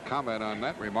O'Brien will comment on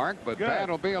that remark, but Pat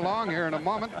will be along here in a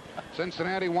moment.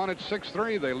 Cincinnati won at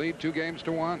 6-3. They lead 2 games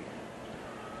to 1.